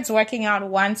it's working out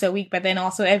once a week, but then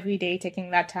also every day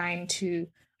taking that time to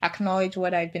acknowledge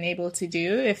what I've been able to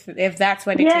do, if that's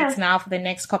what it takes now for the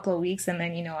next couple of weeks, and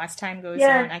then as time goes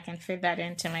on, I can fit that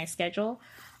into my schedule.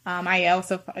 I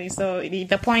also, so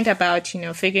the point about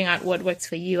figuring out what works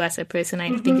for you as a person,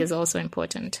 I think is also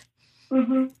important.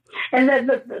 And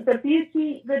the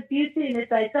beauty in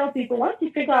this, I tell people, once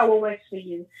you figure out what works for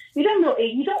you, you don't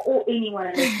owe anyone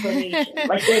an explanation.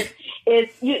 Like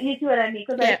it's you see what I mean?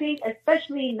 Because I think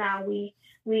especially now we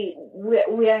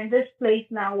are in this place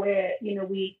now where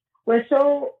we're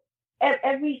so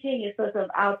everything is sort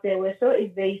of out there. We're so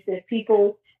evasive.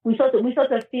 People we sort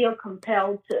of feel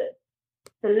compelled to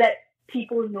let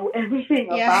people know everything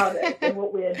about us and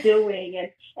what we're doing,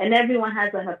 and everyone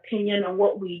has an opinion on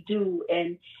what we do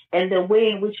and the way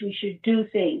in which we should do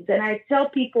things. And I tell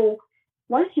people,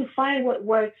 once you find what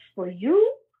works for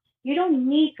you, you don't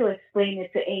need to explain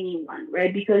it to anyone,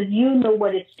 right? Because you know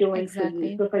what it's doing for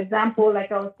you. So, for example,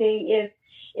 like I was saying,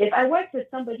 if I work with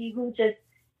somebody who just,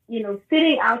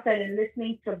 sitting outside and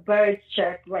listening to birds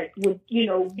chirp, right, would,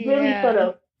 really sort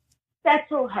of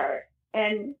settle her.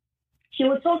 And she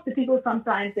would talk to people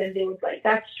sometimes and they was like,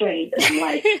 that's strange. And I'm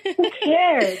like, who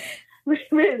cares?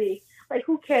 Really? Like,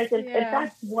 who cares? If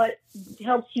that's what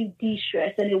helps you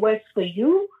de-stress and it works for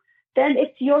you, then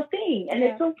it's your thing and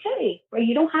it's okay, right?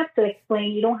 You don't have to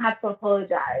explain. You don't have to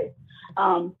apologize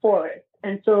for it.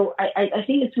 And so I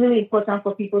think it's really important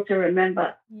for people to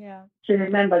remember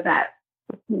that.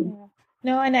 Yeah.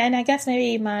 No, and I guess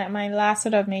maybe my last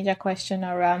sort of major question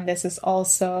around this is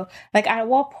also, like, at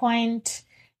what point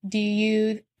do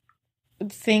you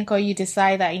think or you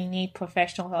decide that you need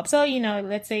professional help? So,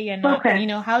 let's say you're not,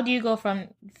 how do you go from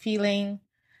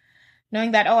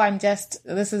knowing that,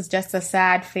 this is just a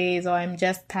sad phase, or I'm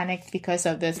just panicked because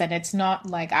of this, and it's not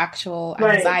like actual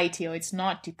anxiety, or it's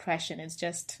not depression, it's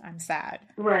just, I'm sad.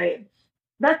 Right.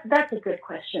 That's a good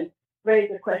question. Very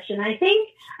good question. I think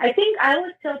I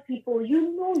always tell people,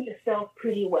 you know yourself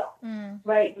pretty well,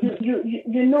 right?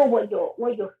 You know what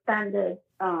your standard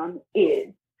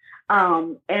is.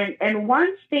 And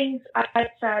once things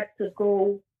start to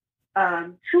go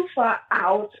too far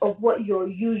out of what your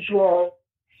usual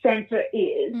center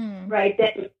is, right,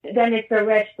 then it's a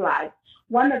red flag.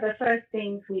 One of the first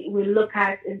things we look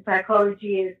at in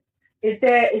psychology is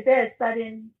there a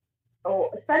sudden or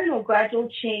gradual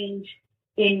change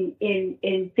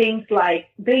in things like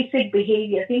basic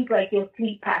behavior, things like your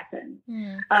sleep pattern.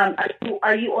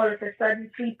 Are you all of a sudden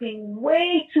sleeping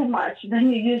way too much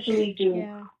than you usually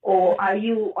do? Or are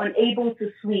you unable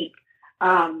to sleep?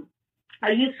 Are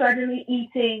you suddenly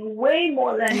eating way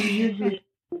more than you usually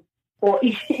do, or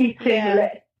eating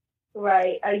less?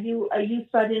 Right? Are you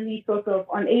suddenly sort of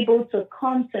unable to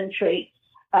concentrate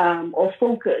or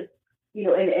focus?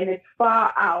 And it's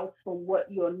far out from what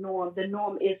the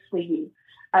norm is for you.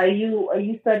 Are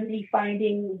you suddenly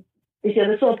finding, if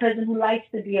you're the sort of person who likes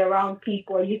to be around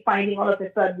people, are you finding all of a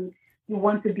sudden you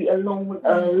want to be alone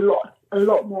a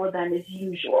lot more than is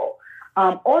usual?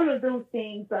 All of those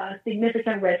things are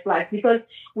significant red flags, because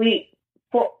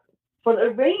for a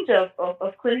range of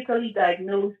clinically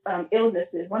diagnosed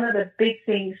illnesses, one of the big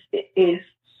things is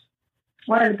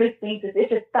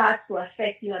if it starts to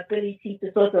affect your ability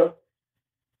to sort of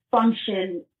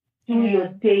function through your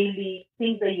daily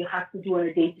things that you have to do on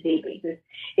a day-to-day basis.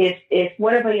 If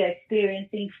whatever you're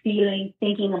experiencing, feeling,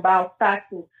 thinking about starts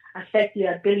to affect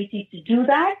your ability to do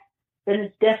that, then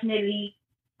it's definitely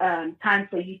time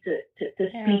for you to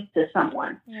speak to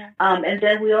someone. And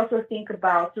then we also think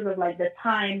about sort of like the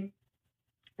time,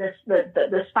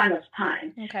 the span of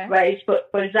time, right? But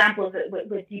for example,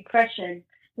 with depression,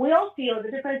 we all feel the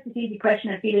difference between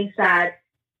depression and feeling sad.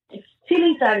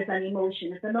 Feeling sad is an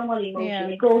emotion. It's a normal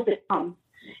emotion. It goes, it comes.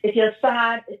 If you're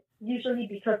sad, it's usually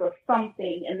because of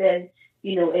something. And then,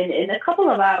 in a couple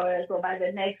of hours or by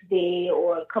the next day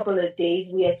or a couple of days,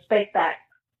 we expect that,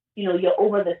 you're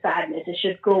over the sadness. It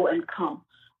should go and come.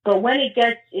 But when it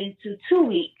gets into 2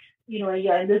 weeks, and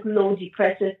you're in this low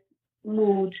depressive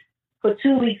mood for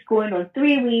 2 weeks going on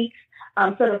 3 weeks,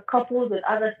 sort of coupled with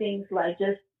other things like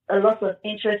just a lot of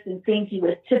interest in things you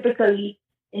were typically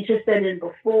interested in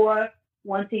before,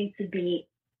 wanting to be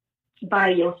by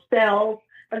yourself.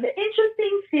 But the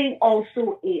interesting thing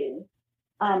also is,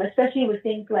 especially with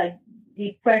things like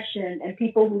depression and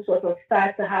people who sort of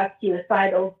start to have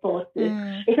suicidal thoughts,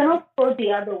 it can also go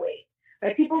the other way.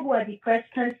 Right? People who are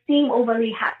depressed can seem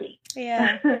overly happy.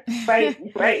 Right.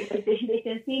 They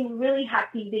can seem really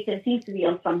happy. They can seem to be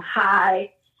on some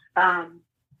high.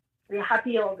 They're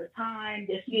happy all the time.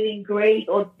 They're feeling great,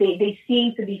 or they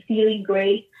seem to be feeling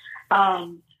great.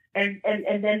 And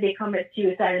then they commit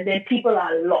suicide, and then people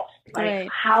are lost. Like,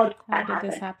 how did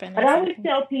this happen? But I always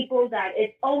tell people that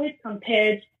it's always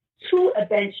compared to a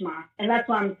benchmark, and that's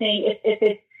what I'm saying.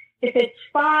 If it's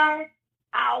far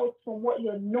out from what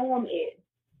your norm is,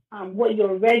 what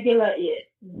your regular is,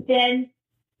 then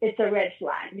it's a red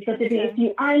flag. Because if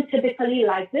you aren't typically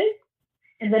like this,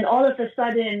 and then all of a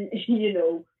sudden,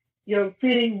 you're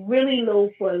feeling really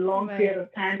low for a long period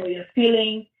of time, or you're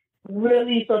feeling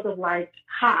really sort of like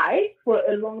high for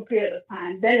a long period of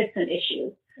time, then it's an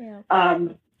issue. Yeah.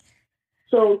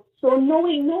 So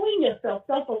knowing yourself,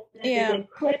 self-awareness is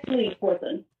incredibly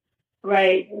important,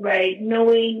 right?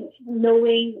 Knowing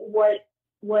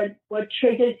what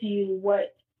triggers you,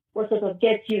 what sort of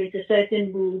gets you into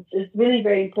certain moods is really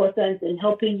very important in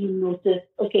helping you notice,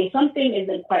 okay, something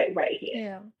isn't quite right here.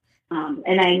 Yeah.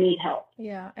 And I need help.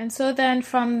 Yeah. And so then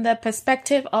from the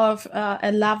perspective of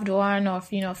a loved one, of,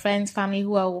 friends, family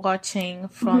who are watching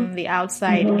from the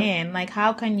outside in, like,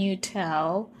 how can you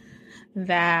tell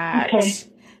that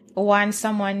one,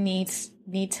 someone needs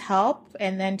help,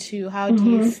 and then two, how do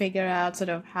you figure out sort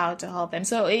of how to help them?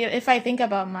 So if I think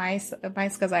about myself,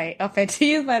 because I often to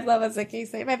use myself as a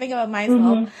case, so if I think about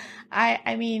myself,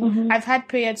 I mean, I've had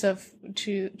periods of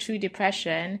true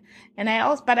depression, and I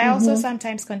also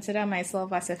sometimes consider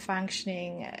myself as a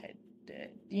functioning,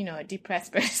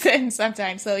 depressed person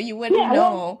sometimes. So you wouldn't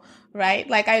know, right?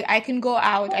 Like I can go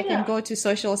out, I can go to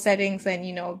social settings and,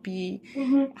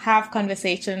 have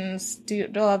conversations, do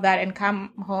all of that, and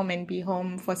come home and be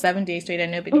home for 7 days straight,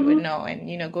 and nobody would know,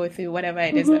 and, go through whatever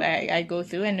it is that I go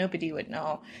through, and nobody would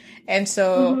know. And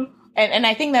so, and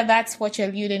I think that that's what you're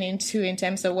alluding into in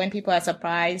terms of when people are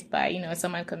surprised by,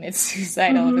 someone commits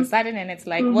suicide all of a sudden, and it's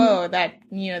like, whoa, that,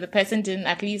 the person didn't,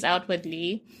 at least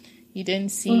outwardly, you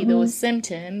didn't see those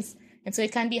symptoms. And so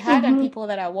it can be hard on people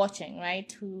that are watching,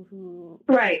 right? Who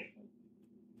Right.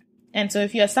 And so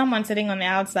if you're someone sitting on the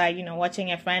outside,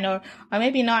 watching a friend, or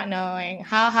maybe not knowing,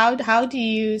 how do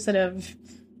you sort of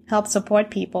help support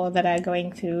people that are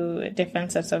going through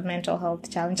different sorts of mental health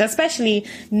challenges, especially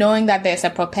knowing that there's a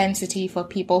propensity for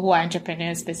people who are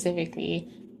entrepreneurs specifically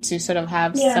to sort of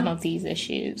have some of these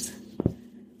issues?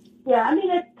 Yeah, I mean,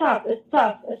 it's tough,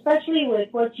 especially with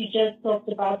what you just talked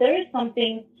about. There is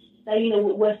something that,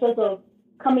 we're sort of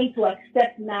coming to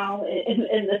accept now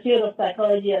in the field of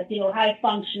psychology as,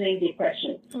 high-functioning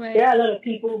depression. Right. There are a lot of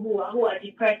people who are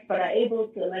depressed but are able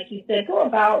to, like you said, go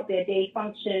about their day,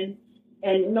 function,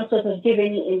 and not sort of give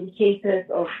any indicators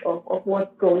of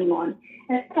what's going on.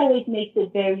 And it always makes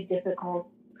it very difficult.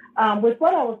 With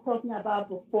what I was talking about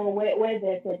before, where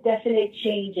there's a definite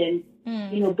change in,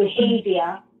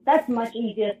 behavior, that's much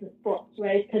easier to spot,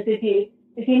 right? Because if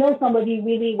you know somebody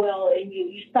really well and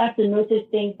you start to notice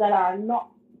things that are not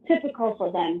typical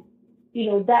for them,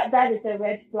 that is a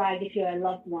red flag if you're a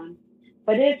loved one.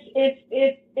 But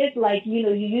if like, you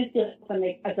use it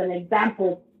as an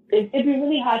example, it'd be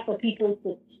really hard for people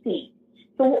to see.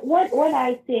 So what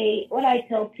I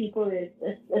tell people is,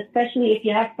 especially if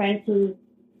you have friends who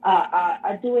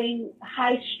are doing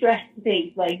high stress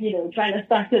things, like, trying to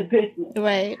start a business,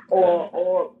 right,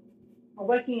 or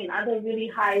working in other really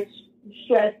high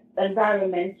stress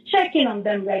environments, check in on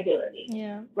them regularly.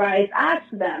 Yeah. Right. Ask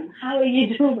them, how are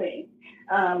you doing?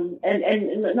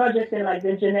 And not just in like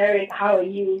the generic, how are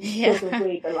you sort of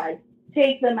way, but like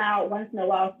take them out once in a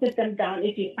while, sit them down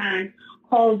if you can,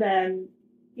 call them,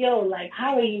 like,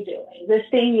 how are you doing? This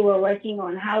thing you were working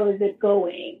on, how is it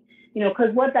going?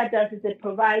 Because what that does is it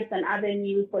provides an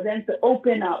avenue for them to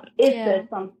open up if there's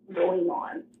something going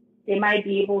on. They might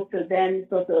be able to then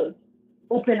sort of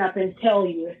open up and tell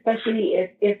you, especially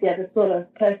if they're the sort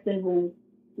of person who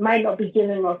might not be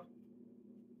giving us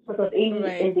sort of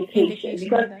any indication.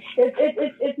 Because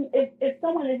if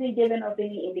someone isn't giving us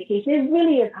any indication, it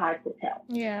really is hard to tell.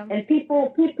 Yeah. And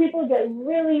people get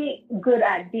really good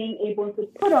at being able to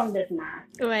put on this mask.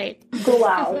 Right. Go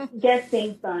out, get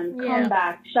things done, come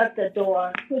back, shut the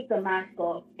door, put the mask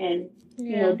off, and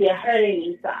they're hurting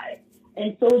inside.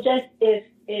 And so just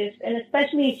and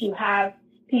especially if you have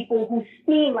people who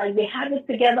seem like they have it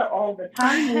together all the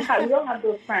time, we all have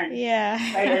those friends. Yeah.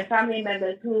 Right? And family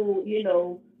members who,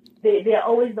 they're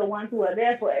always the ones who are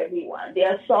there for everyone. They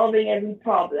are solving every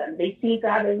problem. They seem to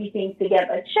have everything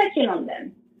together. Check in on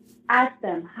them. Ask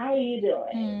them, how are you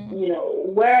doing?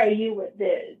 Where are you with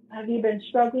this? Have you been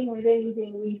struggling with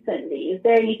anything recently? Is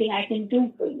there anything I can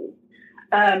do for you?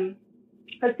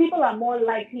 Because people are more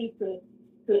likely to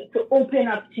open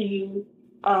up to you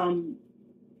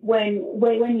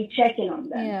when you check in on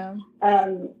them.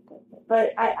 Yeah.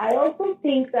 I also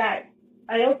think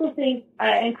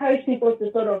I encourage people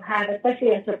to sort of have,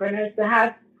 especially entrepreneurs, to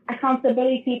have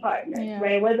accountability partners,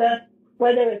 right? Whether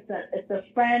it's a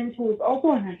friend who's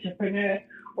also an entrepreneur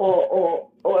or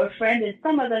a friend in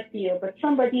some other field, but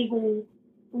somebody who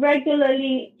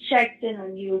regularly checks in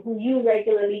on you, who you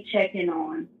regularly check in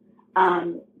on,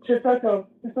 to sort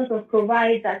of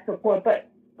provide that support. But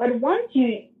once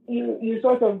you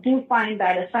sort of do find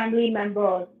that a family member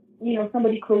or,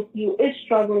 somebody close to you is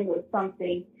struggling with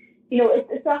something,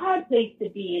 it's a hard place to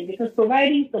be in, because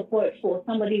providing support for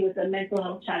somebody with a mental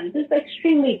health challenge is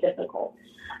extremely difficult.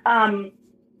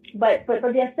 But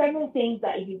there are several things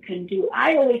that you can do.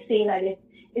 I always say that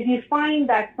if you find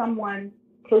that someone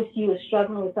close to you is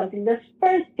struggling with something, the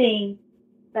first thing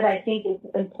that I think is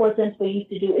important for you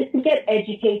to do is to get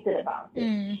educated about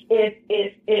it.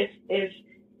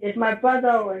 If my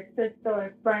brother or sister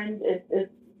or friend is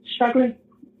struggling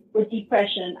with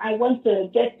depression, I want to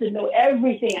get to know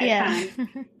everything I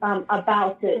can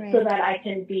about it, so that I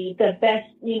can be the best,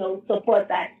 support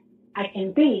that I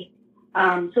can be.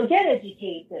 So get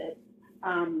educated,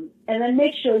 and then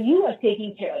make sure you are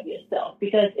taking care of yourself,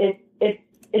 because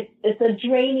it's a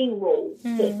draining role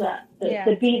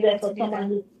to be there for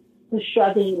someone who's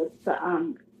struggling with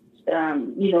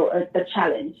a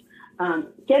challenge.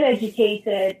 Get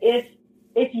educated.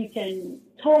 If you can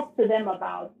talk to them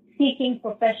about seeking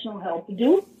professional help,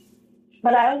 do.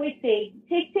 But I always say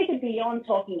take it beyond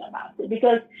talking about it,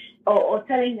 because or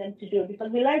telling them to do it,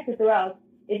 because we like to throw out,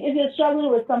 if you're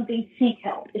struggling with something, seek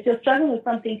help. If you're struggling with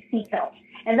something, seek help.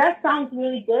 And that sounds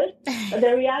really good, but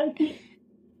the reality,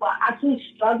 while actually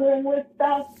struggling with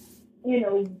stuff,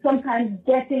 sometimes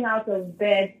getting out of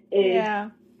bed is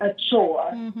a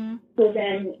chore. Mm-hmm. So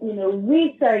then,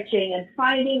 researching and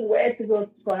finding where to go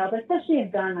for help, especially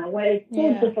in Ghana, where it's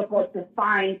so difficult to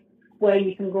find where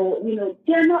you can go,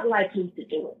 they're not likely to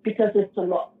do it because it's a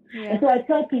lot. Yeah. And so I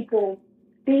tell people,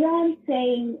 beyond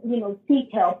saying,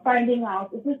 seek help, finding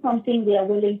out, is this something they are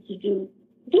willing to do?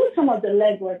 Do some of the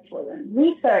legwork for them.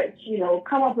 Research,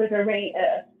 come up with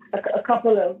a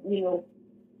couple of,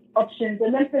 options,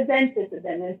 and then present it to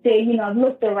them and say, I've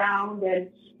looked around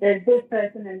and there's this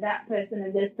person and that person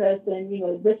and this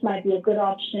person, this might be a good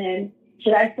option.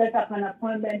 Should I set up an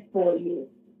appointment for you?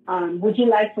 Would you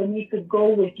like for me to go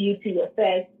with you to your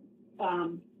first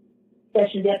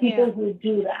session? There are people who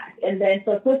do that. And then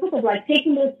so sort of like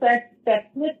taking those first steps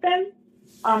with them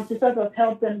to sort of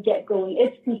help them get going,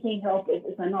 if seeking help is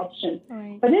an option.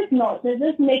 Right. But if not, so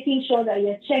just making sure that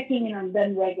you're checking in on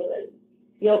them regularly.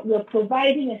 You're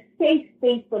providing a safe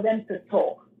space for them to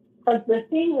talk. Because the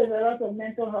thing with a lot of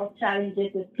mental health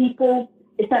challenges is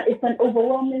it's an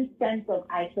overwhelming sense of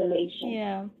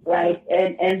isolation, right?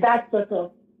 And that sort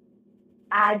of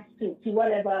adds to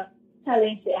whatever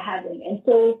challenge they're having. And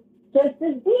so just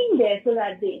being there so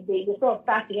that they sort of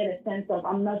start to get a sense of,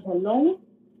 I'm not alone,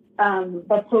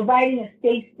 but providing a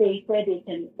safe space where they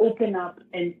can open up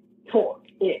and talk.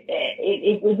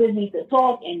 If we just need to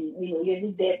talk and you're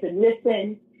just there to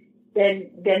listen,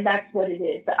 then that's what it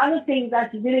is. The other thing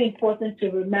that's really important to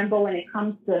remember when it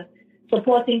comes to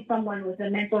supporting someone with a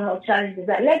mental health challenge is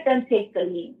that let them take the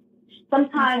lead.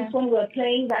 Sometimes when we're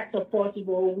playing that support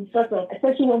role, we sort of,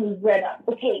 especially when we've read up,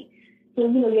 okay, so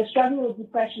you're struggling with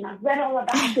depression, I've read all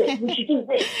about it, we should do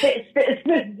this,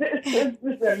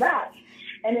 and that.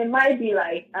 And it might be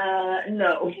like,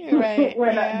 no,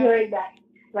 we're not doing that.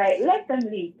 Right, let them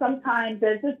lead. Sometimes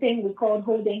there's this thing we call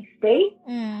holding space.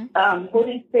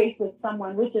 Holding space with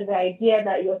someone, which is the idea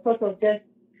that you're sort of just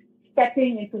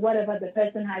stepping into whatever the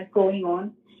person has going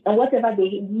on, and whatever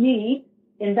they need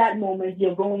in that moment,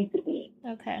 you're going to be.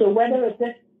 Okay. So whether it's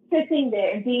just sitting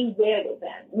there and being there with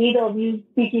them, neither of you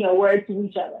speaking a word to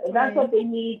each other. If that's what they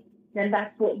need, then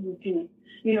that's what you do.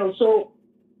 So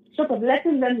sort of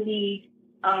letting them lead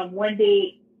when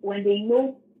they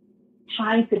know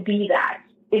trying to be that.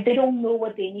 If they don't know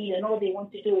what they need and all they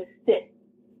want to do is sit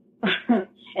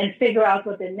and figure out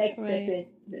what the next step is,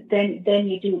 then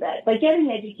you do that. But getting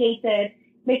educated,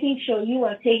 making sure you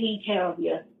are taking care of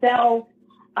yourself,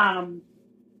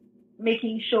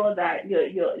 making sure that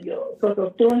you're sort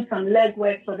of doing some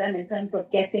legwork for them in terms of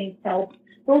getting help.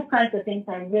 Those kinds of things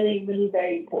are really, really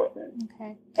very important.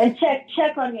 Okay. And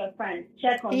check on your friends.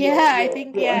 Check on your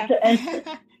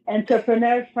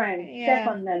entrepreneur friends. Check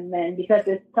on them, man, because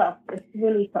it's tough. It's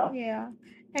really tough. Yeah.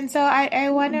 And so I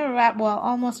want to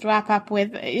almost wrap up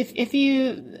with, if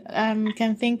you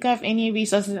can think of any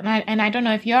resources, and I don't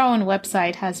know if your own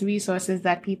website has resources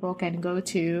that people can go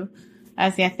to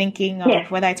as they're thinking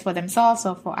of whether it's for themselves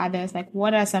or for others, like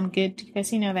what are some good, because,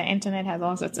 the internet has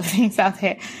all sorts of things out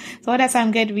there. So what are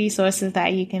some good resources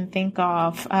that you can think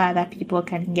of that people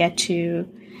can get to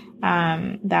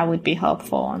that would be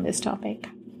helpful on this topic?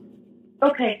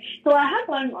 Okay, so I have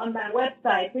one on my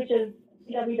website, which is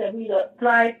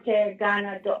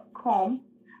www.thrivecareghana.com.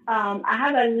 I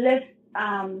have a list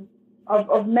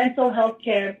of mental health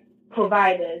care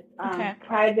providers,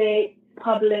 private,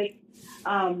 public,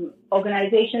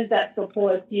 organizations that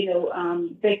support,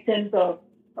 victims of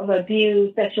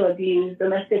abuse, sexual abuse,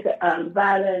 domestic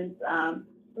violence,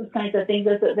 those kinds of things.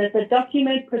 There's a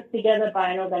document put together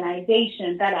by an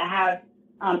organization that I have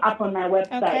up on my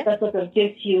website that sort of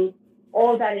gives you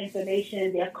all that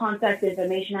information, their contact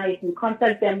information, how you can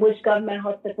contact them, which government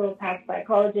hospitals have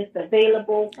psychologists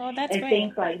available, and great.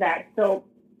 Things like that. So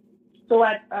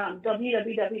at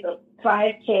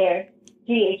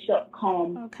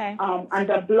www.thrivecaregh.com,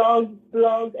 under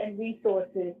blogs and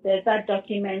resources, there's that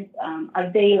document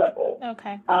available.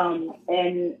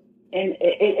 And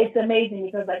it's amazing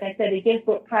because, like I said, it gives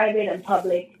both private and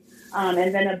public,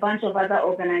 and then a bunch of other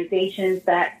organizations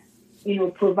that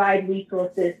provide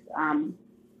resources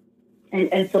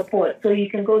and support. So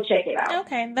you can go check it out.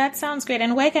 Okay, that sounds great.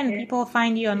 And where can people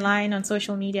find you online on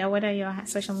social media? What are your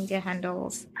social media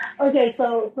handles? Okay,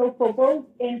 so for both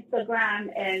Instagram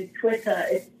and Twitter,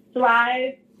 it's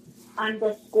Thrive__GH.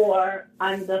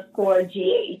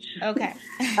 Okay.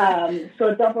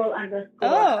 So double underscore.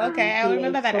 Oh, okay. I'll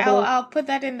remember that. I'll put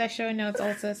that in the show notes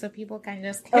also so people can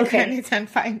just click on it and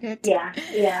find it. Yeah.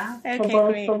 Okay,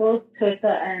 great. For both Twitter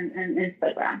and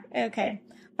Instagram. Okay.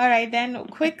 All right, then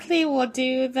quickly we'll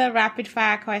do the rapid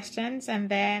fire questions and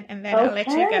then I'll let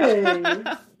you go.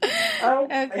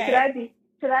 Okay.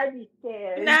 Should I be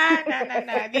scared? No.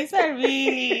 These are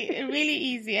really, really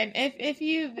easy. And if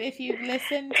you've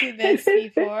listened to this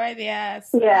before,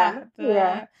 it's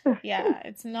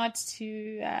not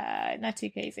too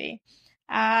crazy.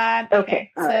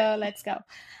 Okay. So let's go.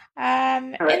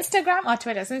 Instagram or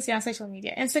Twitter, since you're on social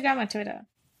media. Instagram or Twitter?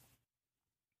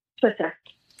 Twitter.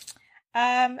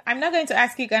 I'm not going to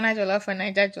ask you Ghana Jollof or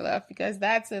Niger Jollof because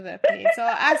that's the place. So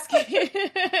I'll ask you.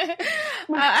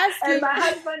 My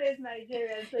husband is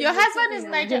Nigerian. So your husband is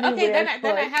Nigerian. Okay, then I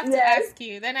have to ask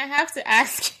you. Then I have to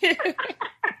ask you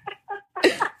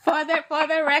for the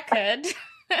record.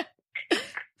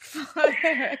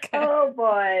 Oh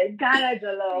boy, Ghana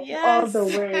Jollof all the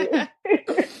way.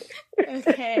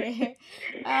 Okay.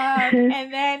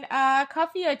 And then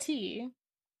coffee or tea?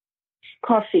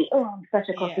 Coffee. Oh, I'm such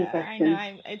a coffee person. I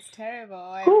know. It's terrible.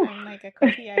 I'm like a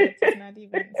coffee addict. It's not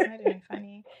even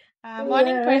funny.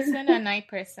 Morning person or night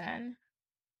person?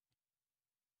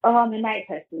 Oh, I'm a night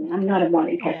person. I'm not a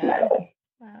morning person at all.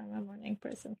 I'm a morning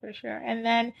person for sure. And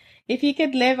then, if you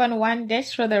could live on one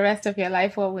dish for the rest of your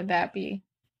life, what would that be?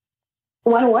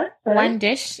 One what? Sorry? One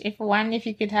dish. If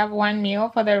you could have one meal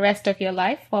for the rest of your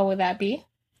life, what would that be?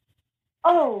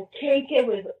 Oh, cake it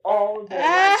with all the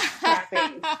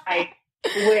toppings, like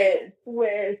with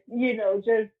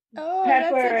just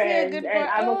pepper and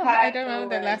avocado. I don't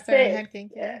remember the last time I had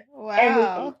cake.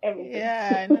 Wow. Everything.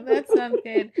 Yeah, no, that sounds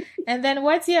good. And then,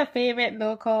 what's your favorite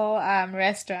local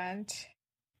restaurant?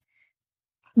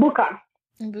 Buka,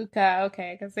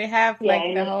 okay, because they have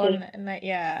the whole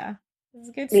it's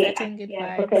good setting, good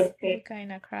vibes. Buka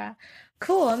in Accra.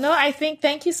 Cool. No,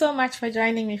 thank you so much for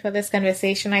joining me for this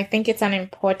conversation. I think it's an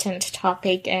important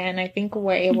topic, and I think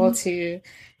we're able to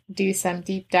do some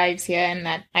deep dives here, and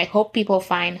that I hope people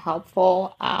find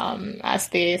helpful as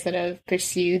they sort of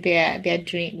pursue their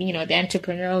dream, their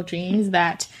entrepreneurial dreams,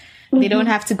 that they don't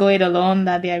have to go it alone,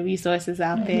 that there are resources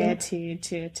out there to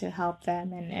help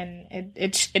them. And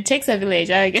it takes a village.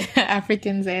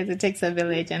 African says it takes a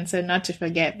village. And so not to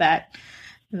forget that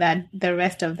the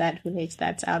rest of that village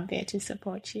that's out there to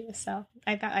support you. So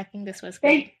I think this was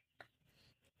great.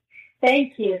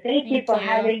 Thank you for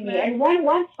having me. And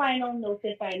one final note,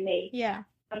 if I may. Yeah.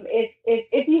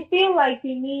 If you feel like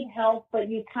you need help but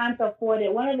you can't afford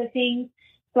it, one of the things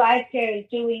Thrive Care is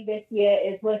doing this year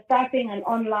is we're starting an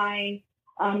online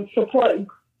support,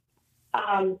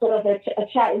 sort of a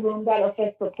chat room that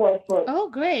offers support for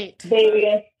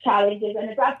various challenges, and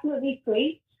it's absolutely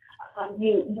free.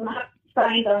 You don't have to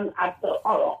sign on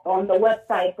on the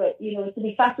website, but to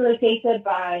be facilitated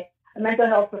by a mental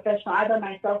health professional, either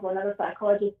myself or another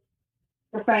psychologist,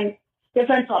 different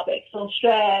topics. So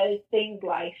things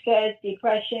like stress,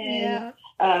 depression,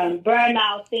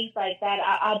 burnout, things like that.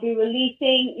 I'll be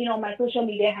releasing, my social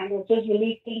media handles, just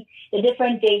releasing the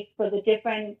different dates for the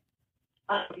different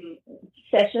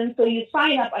sessions. So you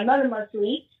sign up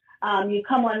anonymously, you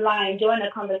come online, join a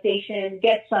conversation,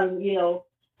 get some,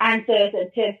 answers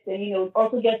and tips, and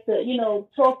also get to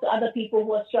talk to other people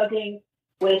who are struggling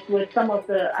with some of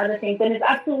the other things. And it's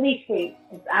absolutely free.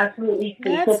 It's absolutely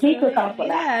free. That's so please great. look out for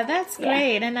that. Yeah, that's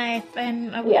great. And I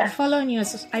follow you.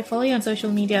 I follow you on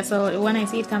social media. So when I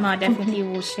see it come out, definitely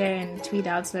will share and tweet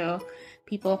out so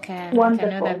people can know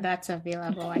that that's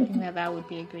available. I think that would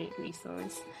be a great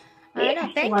resource.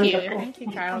 Thank you. Thank you,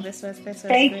 Carol. This was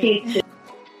Thank great. you.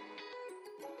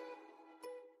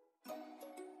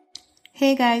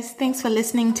 Hey guys, thanks for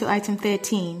listening to Item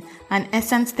 13, an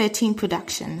Essence 13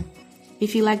 production.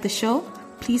 If you like the show,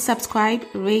 please subscribe,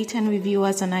 rate, and review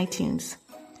us on iTunes.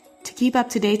 To keep up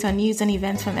to date on news and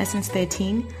events from Essence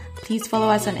 13, please follow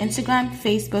us on Instagram,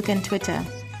 Facebook, and Twitter.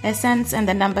 Essence and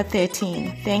the number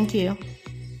 13. Thank you.